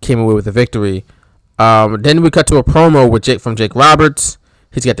came away with the victory. Then we cut to a promo with Jake Roberts.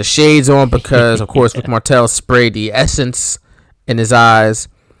 He's got the shades on because, of course, Rick Martel sprayed the essence in his eyes,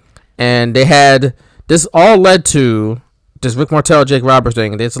 and they had this all led to this Rick Martel Jake Roberts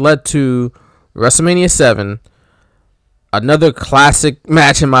thing. This led to WrestleMania 7, another classic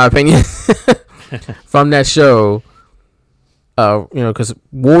match in my opinion from that show. Because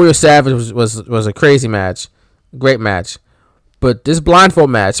Warrior Savage was a crazy match, great match. But this blindfold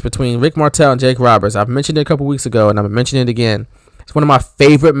match between Rick Martel and Jake Roberts, I've mentioned it a couple weeks ago, and I'm mentioning it again. It's one of my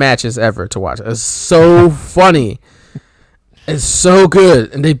favorite matches ever to watch. It's so funny. It's so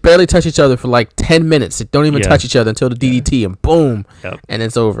good. And they barely touch each other for like 10 minutes. They don't even touch each other until the DDT, and boom, and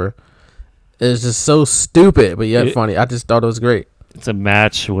it's over. It's just so stupid, but yet funny. I just thought it was great. It's a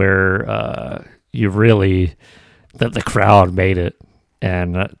match where you really, the crowd made it.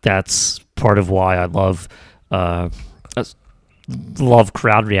 And that's part of why I love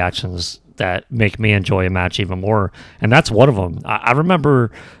crowd reactions that make me enjoy a match even more. And that's one of them. I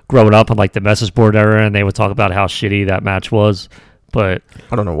remember growing up on like the message board era, and they would talk about how shitty that match was. But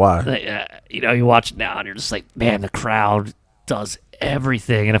I don't know why. You watch it now, and you're just like, man, the crowd does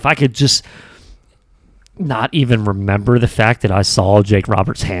everything. And if I could just not even remember the fact that I saw Jake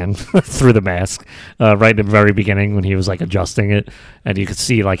Roberts' hand through the mask right in the very beginning when he was like adjusting it, and you could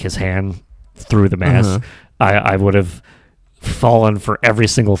see like his hand through the mask, I would have fallen for every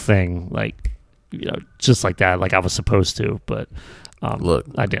single thing, like, just like that, like I was supposed to. But look,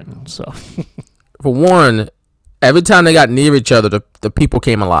 I didn't. So for one, every time they got near each other, the people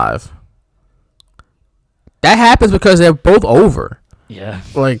came alive. That happens because they're both over. Yeah.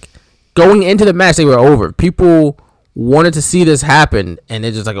 Like, going into the match, they were over. People wanted to see this happen, and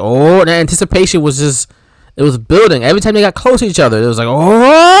they're just like, oh, the anticipation was just, it was building. Every time they got close to each other, it was like,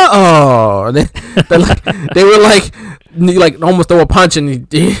 oh. And they were like almost throw a punch, and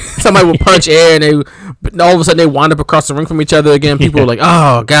somebody would punch air, and all of a sudden they wound up across the ring from each other again. People were like,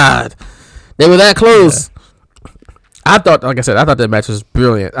 oh, God. They were that close. Yeah. I thought that match was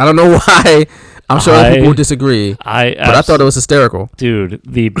brilliant. I don't know why. I'm sure other people disagree, but I thought it was hysterical. Dude,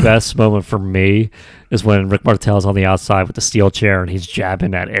 the best moment for me is when Rick Martel's on the outside with the steel chair and he's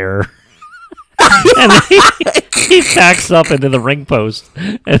jabbing that air. And he backs up into the ring post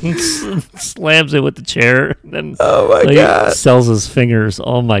and slams it with the chair. And oh, my God. Sells his fingers.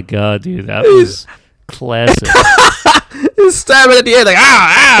 Oh, my God, dude. That was classic. He's stabbing at the air like,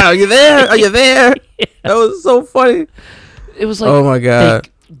 are you there? Are you there? Yeah. That was so funny. It was like, oh, my God.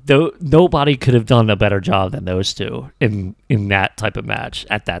 Nobody could have done a better job than those two in that type of match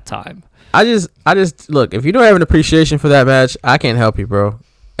at that time. I just look, if you don't have an appreciation for that match, I can't help you, bro.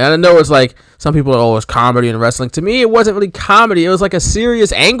 And I know it's like some people are always comedy in wrestling. To me, it wasn't really comedy. It was like a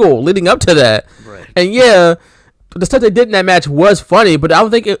serious angle leading up to that. Right. And yeah, the stuff they did in that match was funny, but I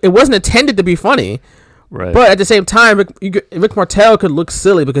don't think it wasn't intended to be funny. Right. But at the same time, Rick Martel could look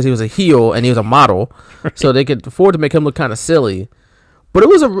silly because he was a heel and he was a model, right. So they could afford to make him look kind of silly. But it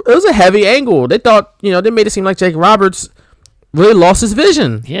was a heavy angle. They thought, they made it seem like Jake Roberts really lost his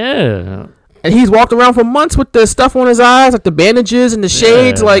vision. Yeah. And he's walked around for months with the stuff on his eyes, like the bandages and the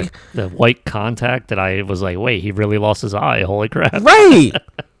shades, like the white contact that I was like, wait, he really lost his eye. Holy crap. Right.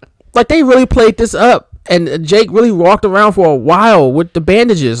 Like they really played this up. And Jake really walked around for a while with the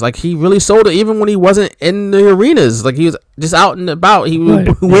bandages. Like he really sold it even when he wasn't in the arenas. Like he was just out and about. He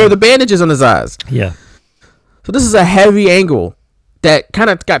would wear the bandages on his eyes. Yeah. So this is a heavy angle that kind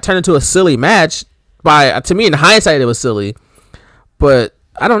of got turned into a silly match. To me, in hindsight, it was silly, but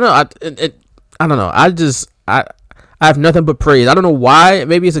I don't know. I don't know. I have nothing but praise. I don't know why.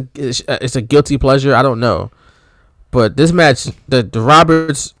 Maybe it's a guilty pleasure. I don't know. But this match, the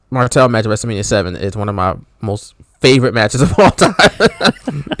Roberts Martel match at WrestleMania 7, is one of my most favorite matches of all time.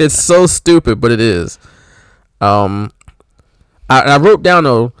 It's so stupid, but it is. I wrote down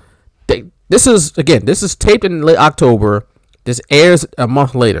though. This is taped in late October. This airs a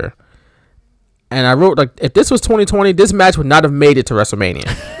month later. And I wrote, like, if this was 2020, this match would not have made it to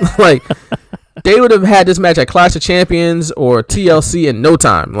WrestleMania. Like, they would have had this match at Clash of Champions or TLC in no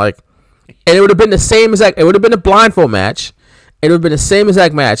time. Like, and it would have been the same exact, it would have been a blindfold match. It would have been the same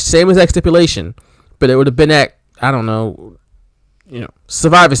exact match, same exact stipulation. But it would have been at, I don't know,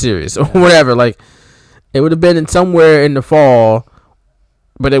 Survivor Series or whatever. Like, it would have been somewhere in the fall,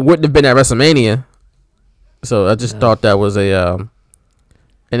 but it wouldn't have been at WrestleMania. So I just thought that was an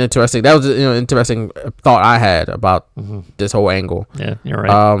interesting thought I had about this whole angle. Yeah, you're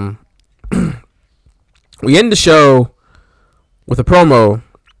right. We end the show with a promo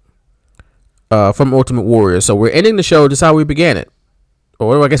from Ultimate Warrior. So we're ending the show just how we began it.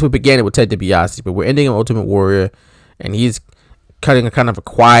 Or I guess we began it with Ted DiBiase, but we're ending with Ultimate Warrior, and he's cutting a kind of a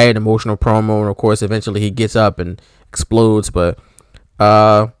quiet, emotional promo, and of course, eventually he gets up and explodes. But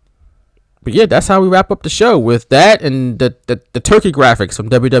yeah, that's how we wrap up the show with that and the turkey graphics from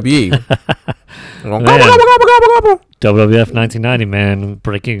WWE. WWF 1990, man,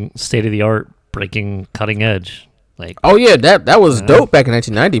 breaking state of the art, breaking cutting edge. Like, oh yeah, that was dope back in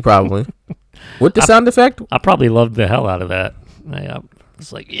 1990, probably. With the sound effect, I probably loved the hell out of that.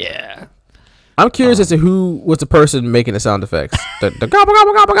 It's like, yeah. I'm curious as to who was the person making the sound effects. The gobble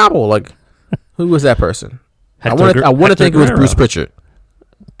gobble gobble gobble. Like, who was that person? I want to think it was Bruce Pritchard.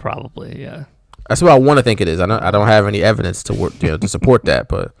 Probably, yeah. That's what I want to think it is. I don't have any evidence to work, to support that,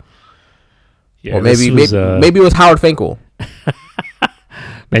 but yeah, or maybe it was Howard Finkel.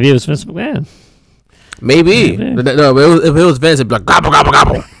 Maybe it was Vince McMahon. Maybe. No, if it was Vince, it'd be like gobble gobble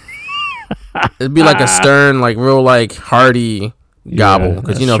gobble. It'd be like a stern, like real, like hearty gobble,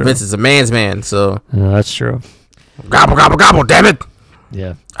 because Vince is a man's man. So that's true. Gobble gobble gobble. Damn it!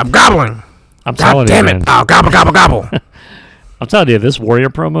 Yeah, I'm gobbling. I'm God telling damn you, it! man. Oh, gobble, gobble, gobble. I'm telling you, this Warrior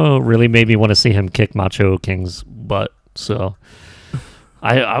promo really made me want to see him kick Macho King's butt. So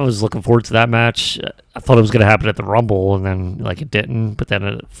I was looking forward to that match. I thought it was going to happen at the Rumble, and then like it didn't. But then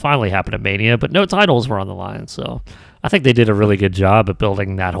it finally happened at Mania. But no titles were on the line, so I think they did a really good job at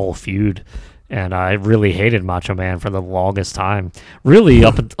building that whole feud. And I really hated Macho Man for the longest time. Really,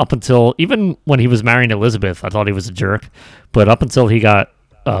 up until even when he was marrying Elizabeth, I thought he was a jerk. But up until he got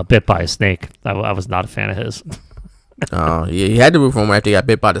bit by a snake, I was not a fan of his. Oh, yeah, he had to root for him after he got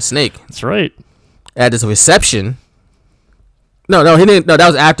bit by the snake. That's right. At his reception. No, he didn't. No, that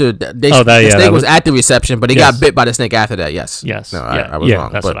was after. The snake was at the reception, but he got bit by the snake after that. Yes. Yes. No, I was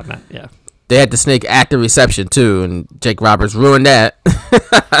wrong. That's what I meant. Yeah. They had the snake at the reception too, and Jake Roberts ruined that.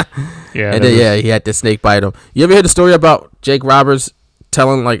 Yeah. And then he had the snake bite him. You ever hear the story about Jake Roberts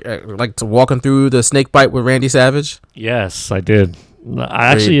telling like to walking through the snake bite with Randy Savage? Yes, I did. I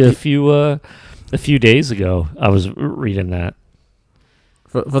actually a few days ago I was reading that.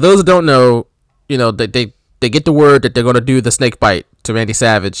 For those who don't know, they get the word that they're going to do the snake bite to Randy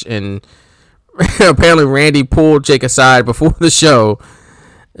Savage, and apparently Randy pulled Jake aside before the show.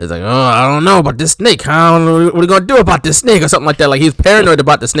 It's like, oh, I don't know about this snake. I don't know what are you going to do about this snake or something like that. Like he's paranoid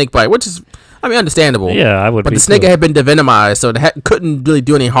about the snake bite, which is, understandable. Yeah, I would. But the snake had been devenomized, so it couldn't really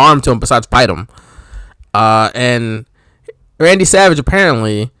do any harm to him besides bite him. And Randy Savage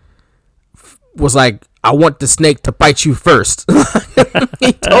apparently was like, I want the snake to bite you first.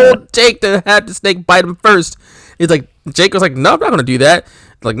 He told Jake to have the snake bite him first. He's like, Jake was like, no, I'm not gonna do that.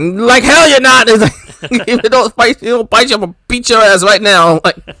 Like hell you're not. He's like, if it don't bite you, I'm gonna beat your ass right now.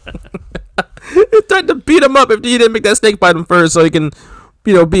 Like, he tried to beat him up if he didn't make that snake bite him first, so he can,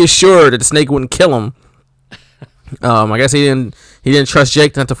 be assured that the snake wouldn't kill him. I guess he didn't trust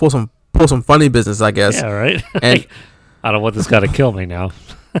Jake not to pull some funny business, I guess. Yeah, right. And I don't want this guy to kill me now.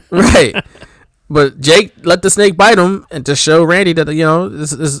 Right. But Jake let the snake bite him, and to show Randy that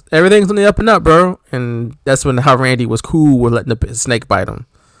this everything's on the up and up, bro. And that's how Randy was cool with letting the snake bite him.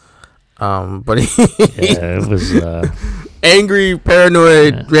 But it was angry,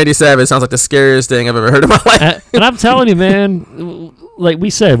 paranoid Randy Savage sounds like the scariest thing I've ever heard in my life. And I'm telling you, man, like we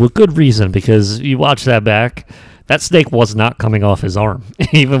said, with good reason, because you watch that back. That snake was not coming off his arm,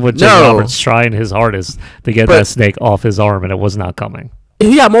 even with Jake Roberts trying his hardest to get that snake off his arm, and it was not coming.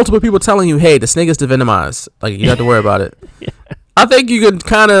 You got multiple people telling you, hey, the snake is devenomized. Like, you don't have to worry about it. Yeah. I think you can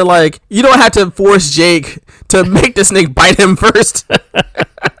kind of, you don't have to force Jake to make the snake bite him first. I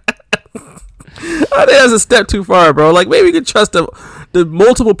think that's a step too far, bro. Like, maybe you can trust the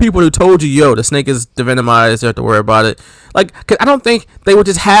multiple people who told you, yo, the snake is devenomized, you have to worry about it. Like, 'cause I don't think they would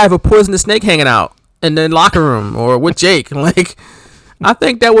just have a poisonous snake hanging out in the locker room or with Jake. Like, I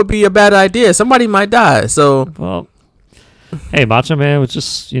think that would be a bad idea. Somebody might die, so... Well... Hey, Macho Man was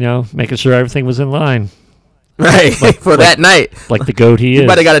just, making sure everything was in line. Right, for that night. Like the goat he is. You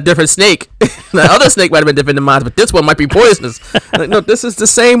might have got a different snake. The other snake might have been devenomized, but this one might be poisonous. Like, no, this is the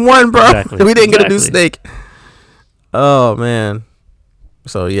same one, bro. Exactly. We didn't get a new snake. Oh, man.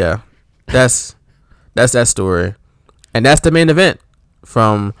 So, yeah. That's that story. And that's the main event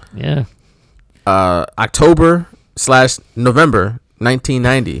from October/November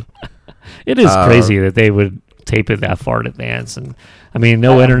 1990. It is crazy that they would tape it that far in advance, and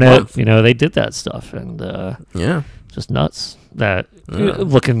no internet, they did that stuff, and just nuts that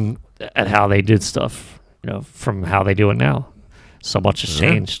looking at how they did stuff, from how they do it now. So much has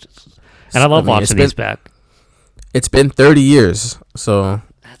changed, and I love watching these back. It's been 30 years, so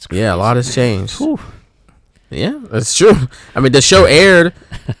that's crazy. Yeah, a lot has changed. Whew. Yeah, that's true. The show aired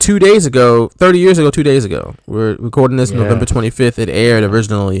 2 days ago, 30 years ago, 2 days ago. We're recording this November 25th. It aired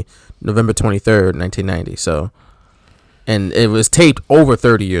originally November 23rd, 1990. So, and it was taped over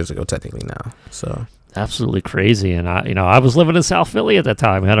 30 years ago, technically now. So, absolutely crazy. And I was living in South Philly at that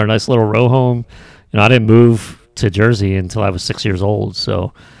time. I had a nice little row home. I didn't move to Jersey until I was 6 years old.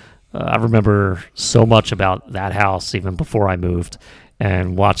 So, I remember so much about that house even before I moved.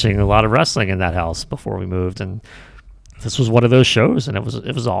 And watching a lot of wrestling in that house before we moved, and this was one of those shows, and it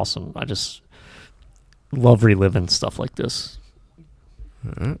was awesome. I just love reliving stuff like this.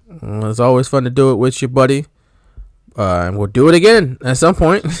 Well, it's always fun to do it with you, buddy. And we'll do it again at some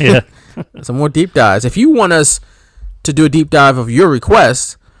point. Yeah, some more deep dives. If you want us to do a deep dive of your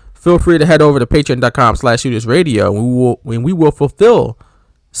requests, feel free to head over to patreon.com/shootersradio, and we will fulfill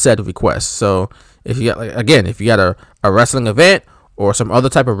said requests. So if you got a wrestling event, or some other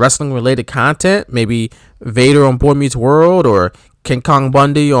type of wrestling-related content, maybe Vader on Boy Meets World, or King Kong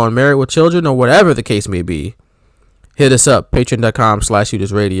Bundy on Married with Children, or whatever the case may be, hit us up,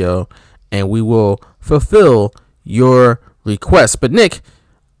 patreon.com/shootersradio, and we will fulfill your requests. But Nick,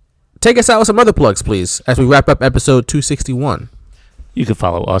 take us out with some other plugs, please, as we wrap up episode 261. You can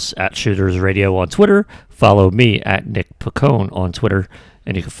follow us at Shooters Radio on Twitter. Follow me at Nick Pacone on Twitter.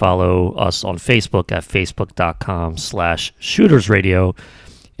 And you can follow us on Facebook at facebook.com/Shooters Radio.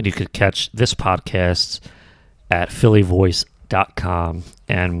 And you can catch this podcast at phillyvoice.com.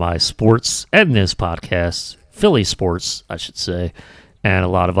 And my sports and this podcast, Philly Sports, I should say, and a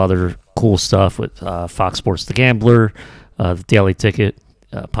lot of other cool stuff with Fox Sports The Gambler, the Daily Ticket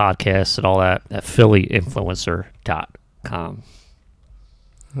podcast, and all that at phillyinfluencer.com.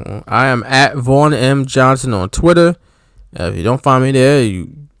 I am at Vaughn M. Johnson on Twitter. If you don't find me there,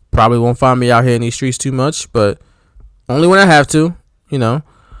 you probably won't find me out here in these streets too much, but only when I have to, you know.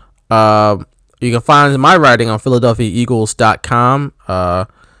 You can find my writing on PhiladelphiaEagles.com.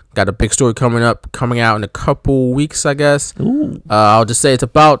 Got a big story coming out in a couple weeks, I guess. I'll just say it's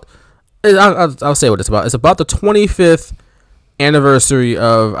about, I'll say what it's about. It's about the 25th anniversary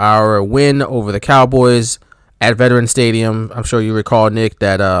of our win over the Cowboys at Veterans Stadium. I'm sure you recall, Nick,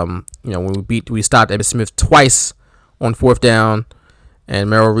 that when we stopped Emmitt Smith twice on 4th down, and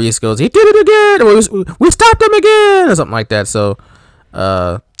Merrill Reese goes, he did it again, or we stopped him again, or something like that. So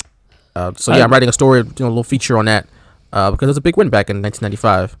I'm writing a story, a little feature on that, because it was a big win back in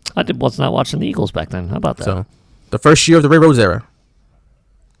 1995. I was not watching the Eagles back then. How about that? So the first year of the Ray Rhodes era.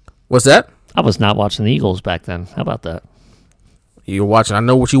 What's that? I was not watching the Eagles back then. How about that? You were watching. I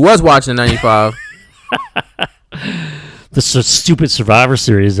know what you was watching in 95. The stupid Survivor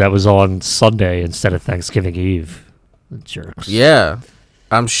Series that was on Sunday instead of Thanksgiving Eve. The jerks. Yeah,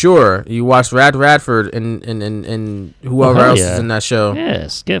 I'm sure you watched Radford and whoever else is in that show. Yeah,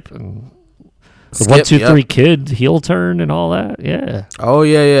 Skip and the 1, 2, 3 kid heel turn and all that. Yeah. Oh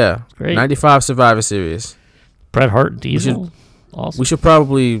yeah. Great. 95 Survivor Series. Bret Hart and Diesel. Awesome. We should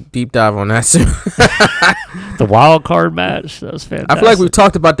probably deep dive on that soon. The wild card match. That was fantastic. I feel like we've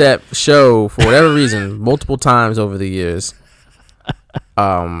talked about that show for whatever reason multiple times over the years.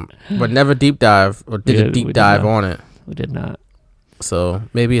 But never deep dive or did a deep dive on it. We did not. So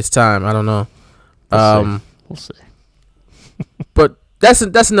maybe it's time. I don't know. We'll see. But that's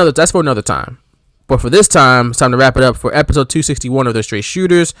for another time. But for this time, it's time to wrap it up for episode 261 of The Straight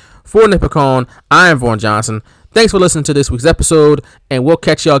Shooters. For Nick Pacone, I am Vaughn Johnson. Thanks for listening to this week's episode, and we'll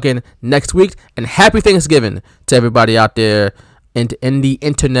catch y'all again next week. And happy Thanksgiving to everybody out there in the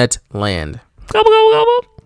internet land. Gobble, gobble, gobble.